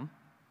asked him,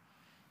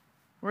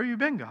 where have you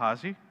been,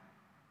 Gehazi?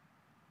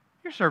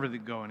 Your servant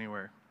didn't go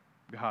anywhere,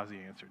 Gehazi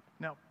answered.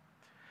 Now,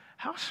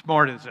 how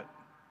smart is it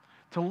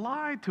to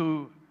lie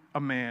to a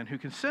man who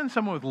can send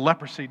someone with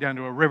leprosy down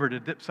to a river to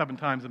dip 7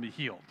 times and be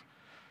healed?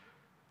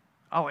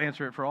 I'll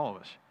answer it for all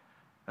of us.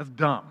 That's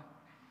dumb.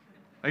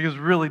 Like, it's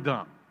really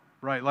dumb,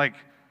 right? Like,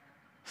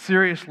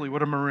 seriously,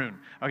 what a maroon.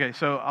 Okay,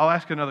 so I'll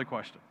ask another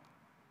question.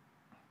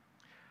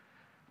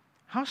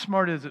 How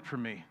smart is it for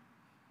me,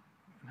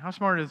 and how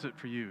smart is it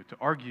for you to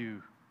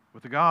argue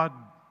with the God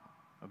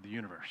of the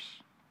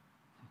universe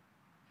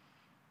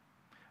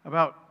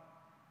about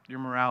your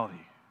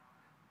morality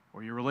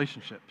or your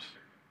relationships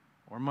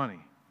or money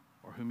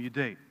or whom you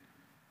date?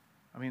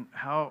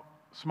 How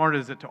smart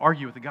is it to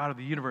argue with the God of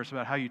the universe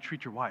about how you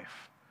treat your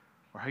wife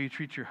or how you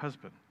treat your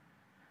husband?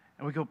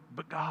 And we go,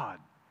 but God.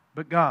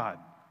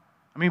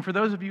 For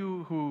those of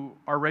you who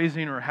are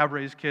raising or have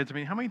raised kids,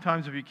 how many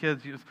times have your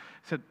kids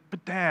said,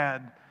 but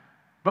Dad,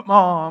 but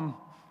Mom,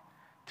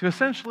 to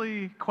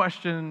essentially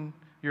question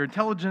your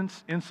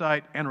intelligence,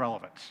 insight, and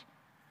relevance?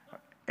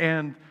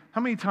 And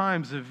how many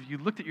times have you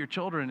looked at your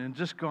children and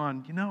just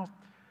gone,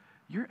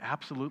 you're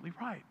absolutely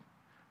right.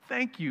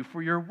 Thank you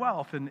for your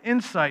wealth and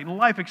insight and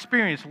life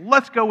experience.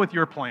 Let's go with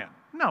your plan.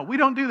 No, we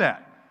don't do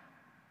that.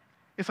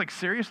 It's like,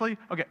 seriously?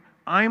 Okay,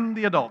 I'm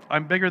the adult.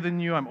 I'm bigger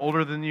than you. I'm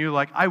older than you.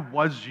 Like, I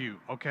was you,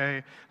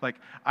 okay? Like,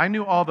 I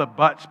knew all the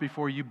butts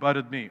before you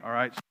butted me, all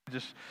right?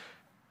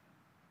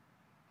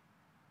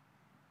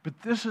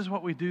 But this is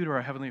what we do to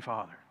our Heavenly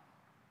Father.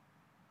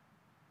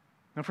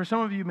 Now, for some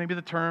of you, maybe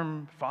the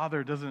term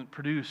father doesn't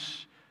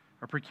produce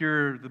or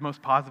procure the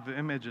most positive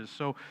images.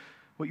 So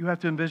what you have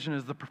to envision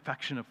is the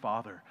perfection of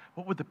Father.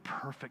 What would the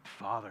perfect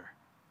Father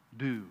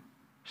do,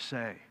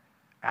 say,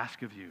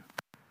 ask of you?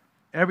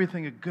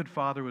 Everything a good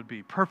father would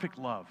be: perfect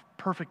love,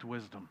 perfect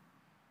wisdom,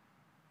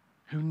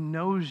 who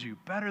knows you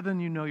better than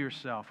you know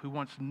yourself, who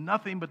wants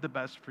nothing but the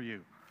best for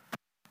you.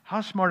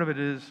 How smart of it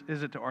is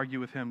it to argue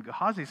with him?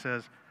 Gehazi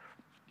says,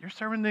 your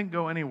servant didn't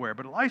go anywhere.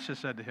 But Elisha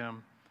said to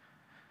him,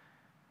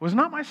 was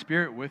not my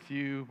spirit with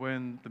you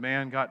when the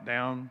man got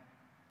down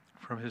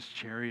from his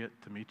chariot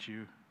to meet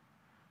you?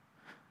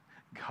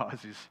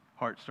 Gehazi's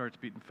heart starts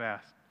beating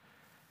fast.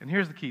 And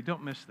here's the key,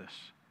 don't miss this.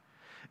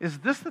 Is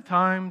this the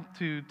time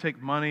to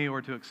take money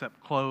or to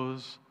accept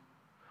clothes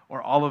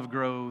or olive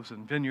groves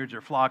and vineyards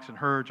or flocks and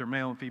herds or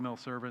male and female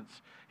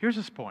servants? Here's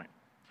his point.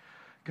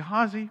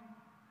 Gehazi,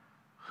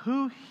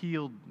 who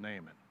healed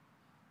Naaman?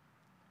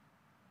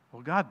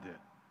 Well, God did.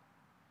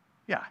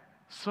 Yeah,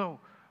 so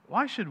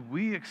why should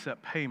we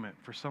accept payment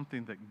for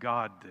something that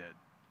God did?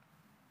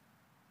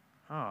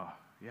 Oh,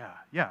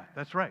 yeah,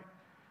 that's right.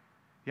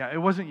 Yeah, it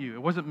wasn't you.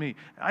 It wasn't me.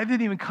 I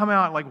didn't even come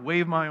out like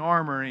wave my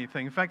arm or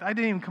anything. In fact, I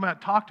didn't even come out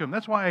and talk to him.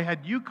 That's why I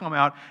had you come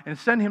out and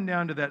send him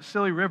down to that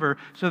silly river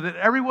so that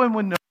everyone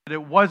would know that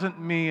it wasn't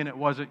me and it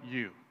wasn't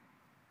you.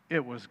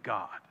 It was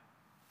God.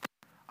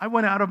 I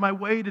went out of my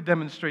way to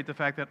demonstrate the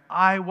fact that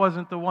I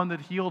wasn't the one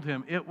that healed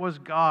him. It was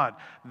God.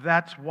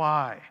 That's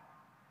why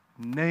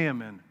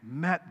Naaman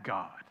met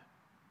God.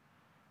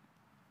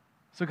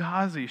 So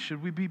Gehazi,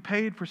 should we be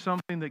paid for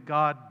something that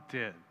God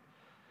did?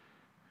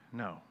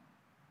 No.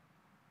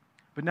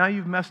 But now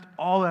you've messed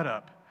all that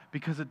up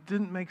because it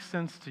didn't make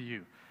sense to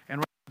you. And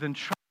rather than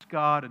trust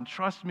God and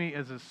trust me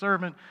as a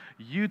servant,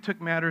 you took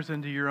matters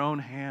into your own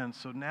hands.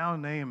 So now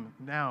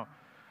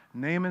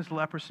Naaman's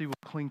leprosy will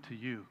cling to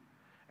you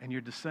and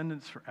your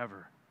descendants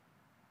forever.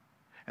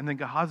 And then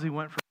Gehazi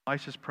went from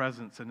Elisha's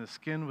presence, and his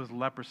skin was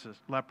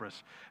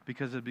leprous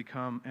because it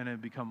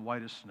had become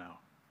white as snow.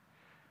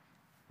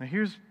 Now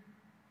here's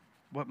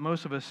what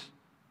most of us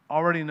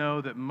already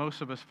know that most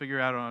of us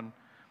forget on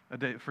a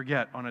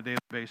daily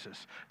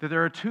basis. That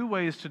there are two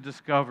ways to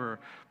discover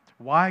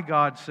why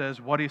God says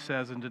what he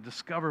says and to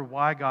discover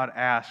why God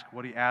asks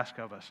what he asks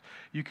of us.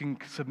 You can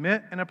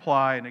submit and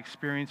apply and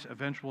experience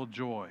eventual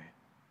joy.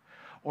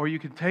 Or you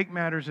can take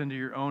matters into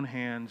your own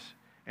hands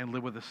and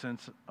live with a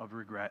sense of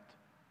regret.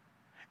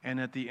 And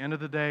at the end of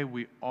the day,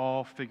 we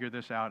all figure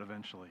this out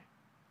eventually.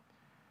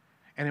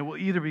 And it will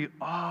either be,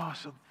 oh,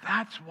 so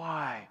that's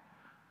why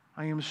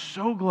I'm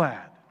so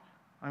glad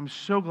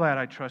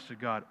I trusted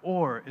God.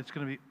 Or it's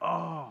going to be,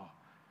 oh,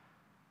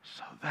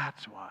 so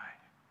that's why.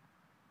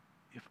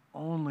 If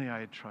only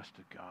I had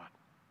trusted God.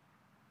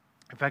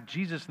 In fact,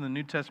 Jesus and the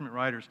New Testament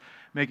writers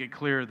make it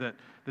clear that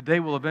the day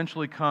will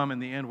eventually come in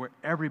the end where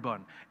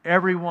everyone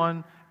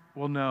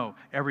will know,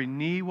 every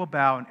knee will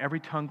bow, and every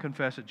tongue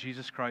confess that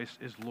Jesus Christ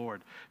is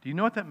Lord. Do you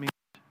know what that means?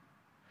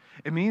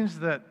 It means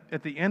that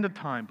at the end of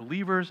time,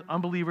 believers,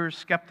 unbelievers,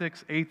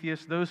 skeptics,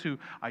 atheists, those who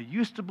I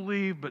used to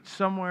believe, but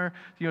somewhere,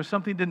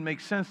 something didn't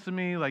make sense to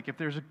me, like if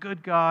there's a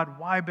good God,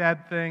 why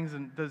bad things,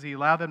 and does he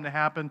allow them to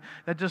happen?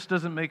 That just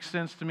doesn't make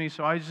sense to me,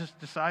 so I just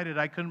decided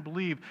I couldn't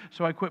believe,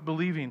 so I quit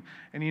believing.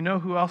 And you know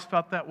who else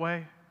felt that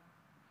way?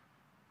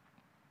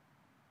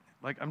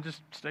 Like, I'm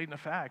just stating a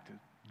fact,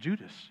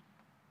 Judas.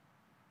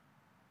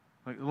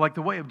 Like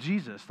the way of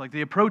Jesus, like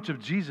the approach of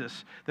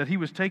Jesus, that he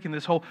was taking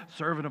this whole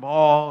servant of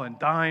all and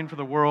dying for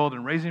the world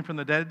and raising from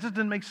the dead. It just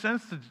didn't make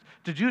sense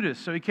to Judas,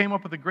 so he came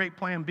up with a great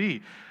plan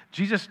B.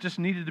 Jesus just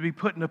needed to be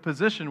put in a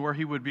position where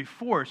he would be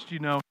forced,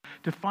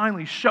 to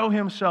finally show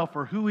himself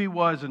for who he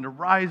was and to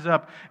rise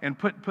up and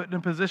put in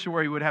a position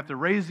where he would have to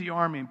raise the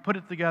army and put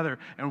it together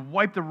and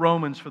wipe the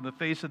Romans from the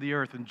face of the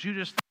earth. And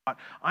Judas thought,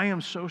 I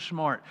am so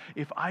smart.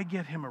 If I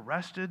get him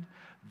arrested,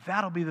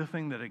 that'll be the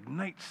thing that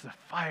ignites the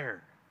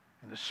fire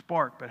and the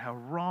spark, but how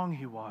wrong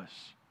he was.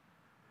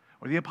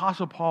 Or the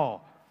Apostle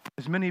Paul,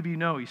 as many of you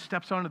know, he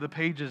steps onto the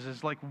pages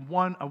as like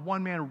a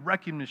one-man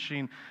wrecking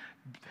machine,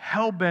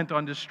 hell-bent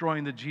on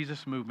destroying the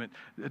Jesus movement,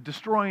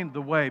 destroying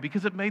the way,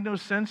 because it made no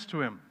sense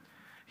to him.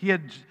 He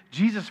had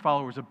Jesus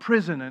followers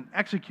imprisoned and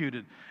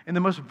executed in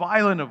the most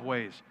violent of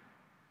ways,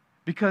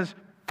 because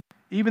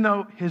even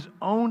though his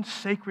own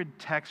sacred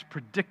text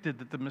predicted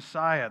that the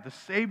Messiah, the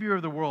Savior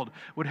of the world,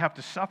 would have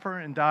to suffer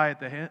and die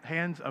at the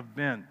hands of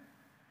men,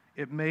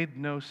 it made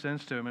no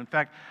sense to him. In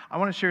fact, I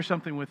want to share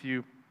something with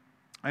you.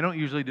 I don't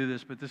usually do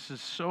this, but this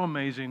is so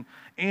amazing,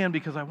 and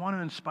because I want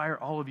to inspire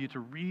all of you to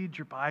read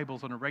your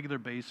Bibles on a regular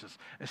basis,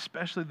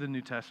 especially the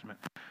New Testament.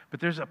 But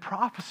there's a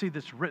prophecy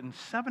that's written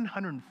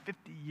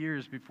 750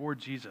 years before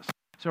Jesus.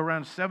 So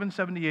around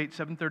 778,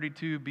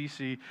 732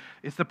 BC,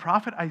 it's the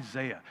prophet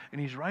Isaiah, and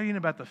he's writing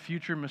about the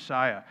future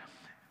Messiah.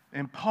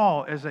 And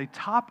Paul, as a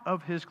top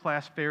of his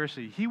class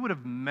Pharisee, he would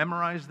have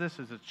memorized this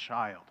as a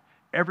child,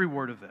 every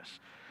word of this.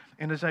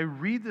 And as I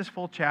read this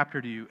full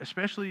chapter to you,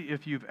 especially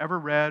if you've ever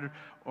read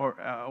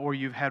or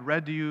you've had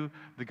read to you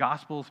the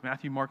Gospels,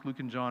 Matthew, Mark, Luke,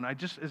 and John,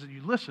 as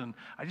you listen,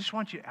 I just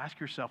want you to ask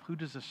yourself, who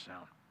does this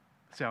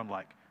sound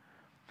like?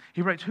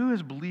 He writes, who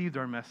has believed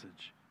our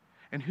message?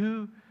 And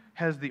who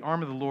has the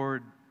arm of the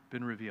Lord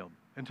been revealed?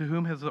 And to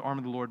whom has the arm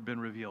of the Lord been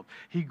revealed?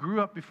 He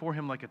grew up before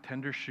him like a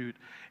tender shoot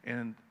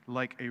and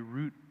like a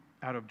root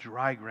out of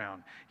dry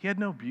ground. He had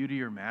no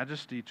beauty or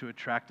majesty to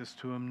attract us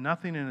to him,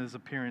 nothing in his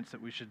appearance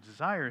that we should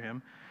desire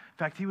him.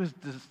 In fact, he was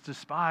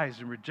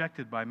despised and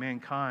rejected by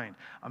mankind,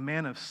 a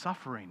man of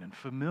suffering and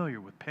familiar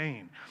with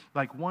pain.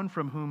 Like one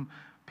from whom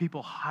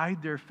people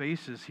hide their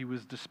faces, he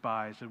was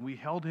despised, and we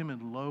held him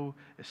in low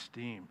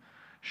esteem.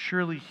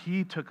 Surely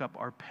he took up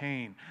our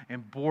pain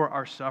and bore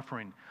our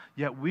suffering.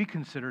 Yet we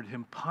considered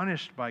him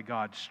punished by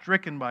God,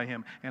 stricken by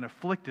him, and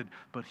afflicted.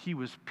 But he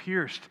was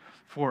pierced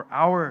for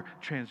our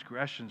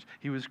transgressions.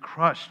 He was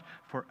crushed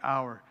for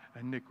our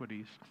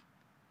iniquities.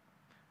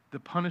 The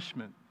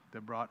punishment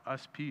that brought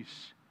us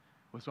peace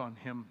was on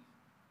him.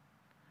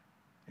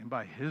 And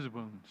by his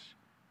wounds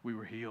we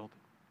were healed.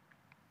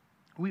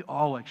 We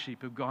all, like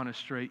sheep, have gone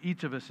astray.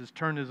 Each of us has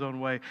turned his own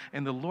way,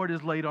 and the Lord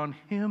has laid on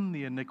him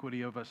the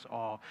iniquity of us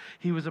all.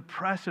 He was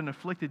oppressed and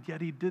afflicted,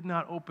 yet he did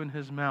not open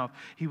his mouth.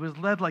 He was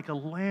led like a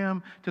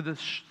lamb to the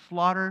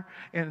slaughter,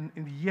 and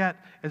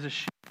yet as a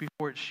sheep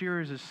before its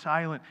shearers is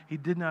silent, he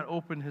did not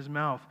open his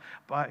mouth.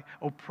 By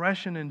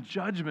oppression and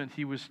judgment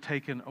he was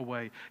taken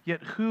away.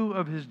 Yet who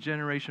of his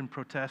generation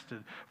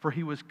protested? For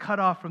he was cut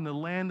off from the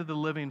land of the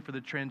living for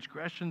the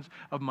transgressions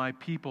of my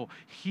people.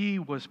 He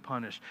was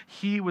punished.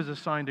 He was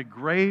assigned a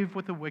grave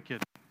with the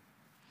wicked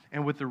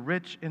and with the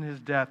rich in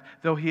his death,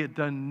 though he had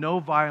done no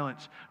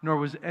violence, nor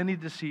was any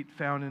deceit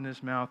found in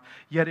his mouth.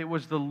 Yet it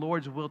was the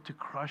Lord's will to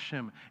crush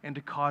him and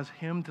to cause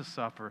him to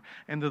suffer.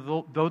 And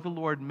though the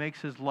Lord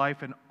makes his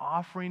life an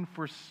offering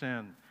for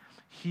sin,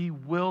 he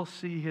will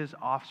see his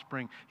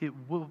offspring,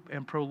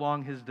 and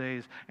prolong his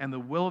days, and the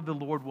will of the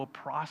Lord will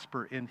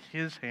prosper in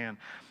his hand.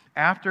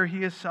 After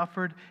he has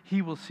suffered,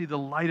 he will see the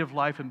light of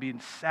life and be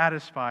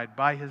satisfied.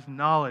 By his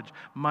knowledge,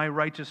 my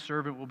righteous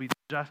servant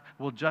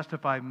will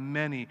justify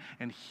many,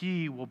 and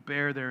he will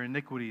bear their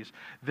iniquities.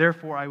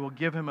 Therefore, I will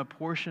give him a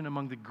portion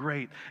among the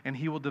great, and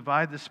he will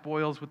divide the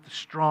spoils with the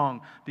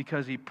strong,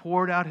 because he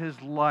poured out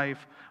his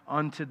life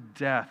unto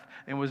death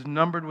and was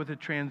numbered with the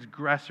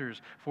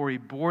transgressors. For he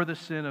bore the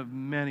sin of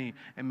many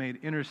and made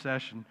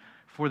intercession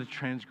for the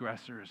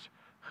transgressors.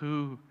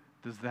 Who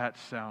does that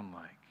sound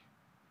like?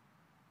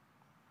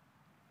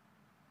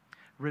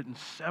 Written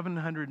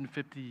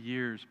 750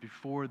 years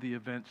before the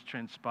events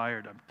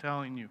transpired. I'm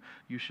telling you,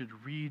 you should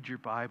read your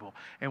Bible.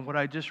 And what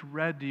I just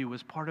read to you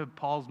was part of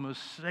Paul's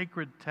most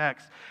sacred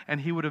text,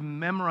 and he would have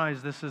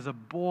memorized this as a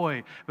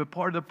boy. But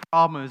part of the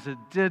problem is it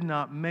did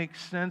not make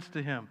sense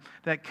to him.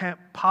 That can't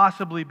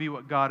possibly be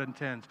what God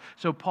intends.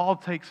 So Paul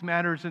takes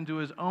matters into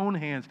his own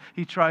hands.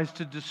 He tries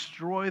to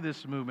destroy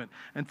this movement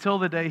until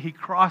the day he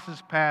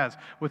crosses paths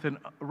with a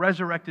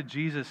resurrected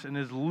Jesus and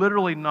is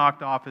literally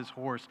knocked off his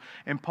horse.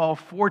 And Paul,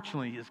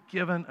 fortunately, is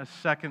given a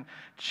second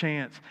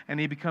chance, and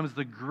he becomes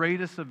the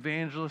greatest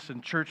evangelist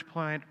and church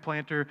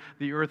planter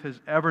the earth has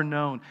ever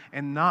known.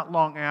 And not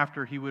long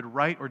after, he would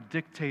write or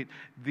dictate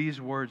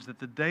these words, that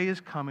the day is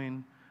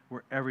coming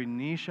where every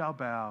knee shall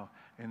bow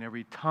and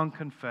every tongue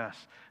confess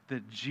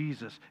that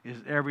Jesus is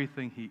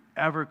everything he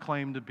ever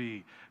claimed to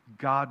be,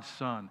 God's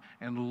Son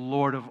and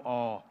Lord of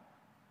all.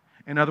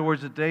 In other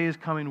words, the day is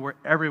coming where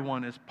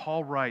everyone, as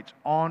Paul writes,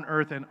 on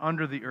earth and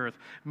under the earth,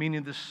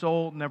 meaning the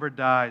soul never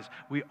dies.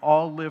 We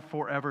all live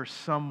forever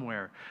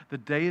somewhere. The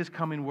day is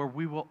coming where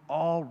we will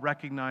all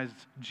recognize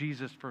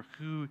Jesus for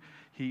who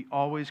he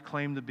always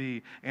claimed to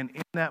be. And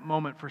in that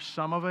moment, for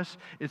some of us,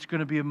 it's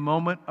going to be a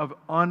moment of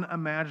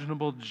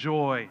unimaginable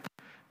joy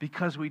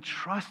because we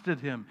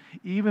trusted him,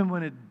 even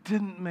when it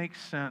didn't make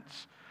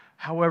sense.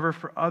 However,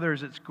 for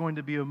others, it's going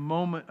to be a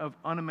moment of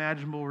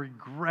unimaginable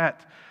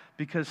regret,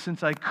 because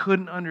since I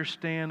couldn't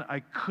understand, I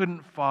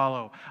couldn't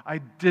follow, I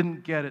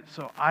didn't get it,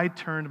 so I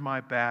turned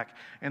my back.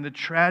 And the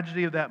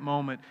tragedy of that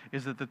moment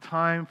is that the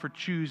time for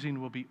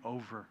choosing will be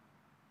over.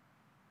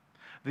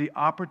 The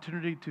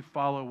opportunity to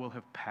follow will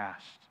have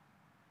passed,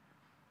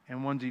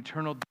 and one's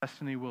eternal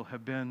destiny will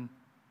have been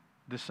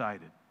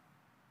decided.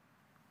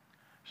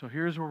 So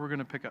here's where we're going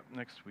to pick up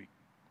next week.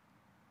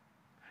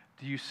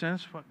 Do you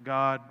sense what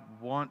God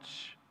wants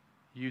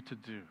you to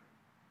do?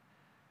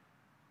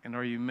 And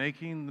are you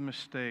making the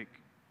mistake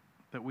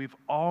that we've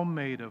all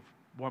made at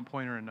one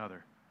point or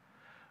another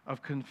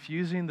of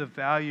confusing the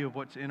value of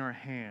what's in our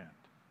hand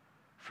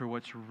for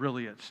what's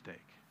really at stake?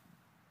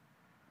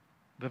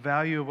 The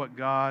value of what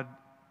God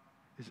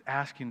is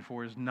asking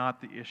for is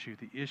not the issue.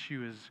 The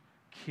issue is,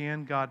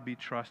 can God be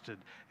trusted?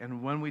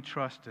 And when we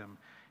trust him,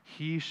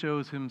 he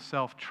shows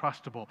himself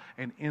trustable.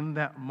 And in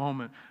that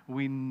moment,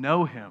 we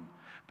know him.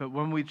 But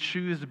when we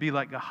choose to be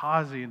like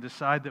Gehazi and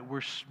decide that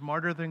we're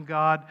smarter than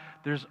God,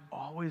 there's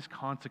always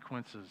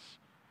consequences.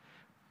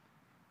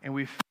 And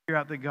we figure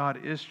out that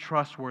God is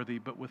trustworthy,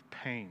 but with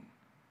pain,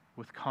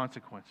 with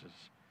consequences.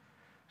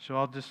 So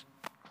I'll just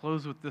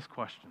close with this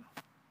question.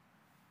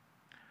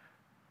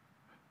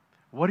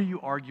 What are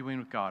you arguing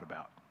with God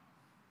about?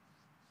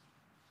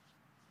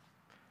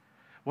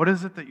 What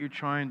is it that you're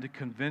trying to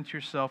convince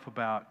yourself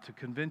about, to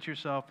convince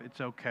yourself it's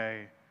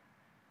okay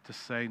to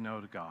say no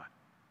to God?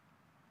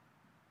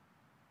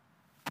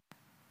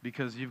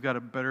 Because you've got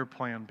a better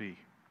plan B.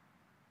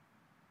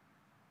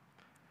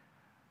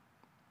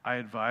 I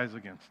advise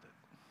against it.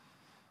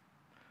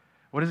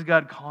 What is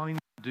God calling you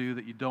to do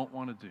that you don't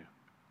want to do?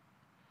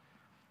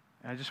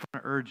 And I just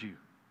want to urge you,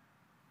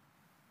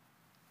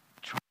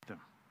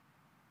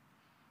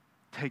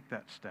 take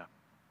that step.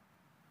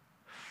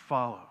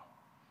 Follow.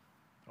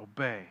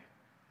 Obey,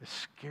 as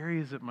scary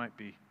as it might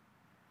be.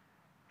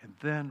 And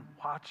then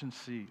watch and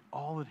see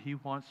all that he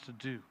wants to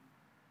do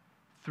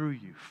through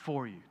you,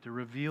 for you, to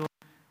reveal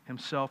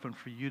himself and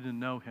for you to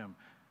know him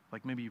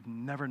like maybe you've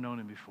never known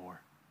him before.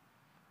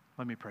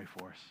 Let me pray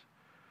for us.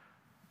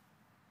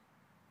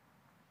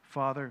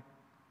 Father,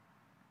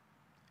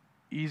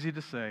 easy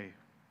to say,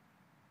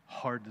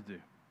 hard to do.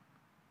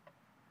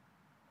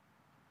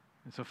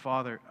 And so,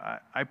 Father,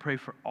 I pray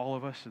for all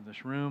of us in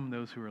this room,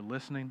 those who are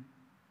listening,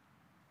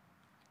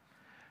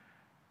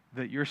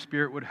 that your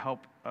Spirit would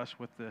help us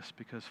with this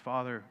because,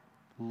 Father,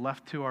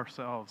 left to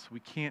ourselves, we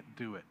can't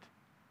do it.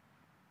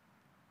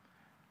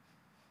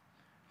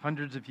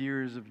 Hundreds of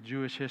years of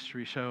Jewish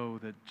history show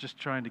that just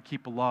trying to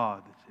keep a law,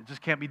 it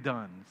just can't be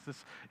done.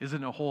 This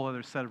isn't a whole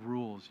other set of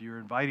rules. You're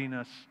inviting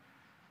us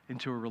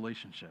into a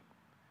relationship.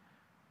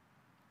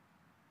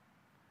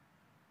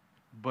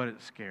 But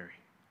it's scary.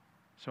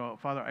 So,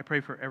 Father, I pray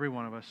for every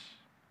one of us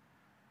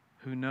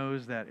who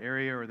knows that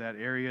area or that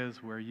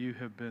areas where you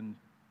have been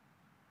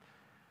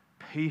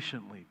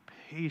patiently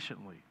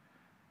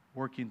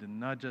working to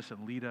nudge us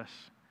and lead us,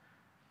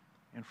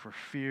 and for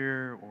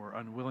fear or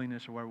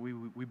unwillingness or where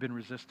we've been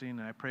resisting.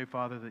 And I pray,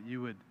 Father, that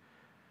you would,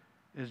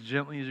 as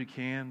gently as you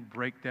can,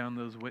 break down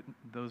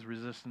those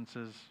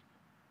resistances.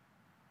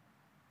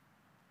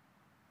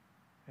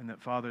 And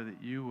that, Father,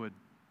 that you would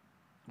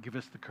give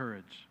us the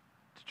courage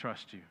to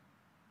trust you.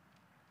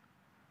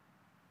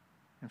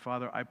 And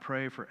Father, I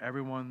pray for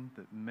everyone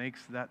that makes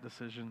that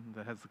decision,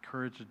 that has the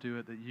courage to do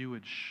it, that you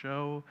would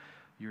show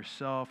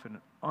yourself in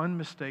an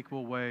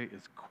unmistakable way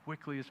as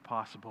quickly as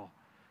possible,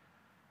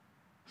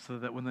 so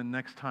that when the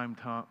next time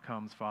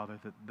comes, Father,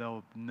 that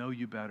they'll know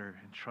you better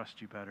and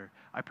trust you better.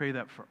 I pray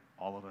that for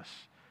all of us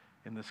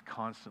in this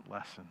constant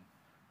lesson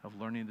of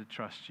learning to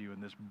trust you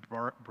in this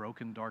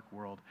broken, dark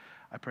world.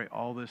 I pray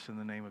all this in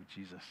the name of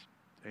Jesus.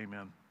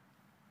 Amen.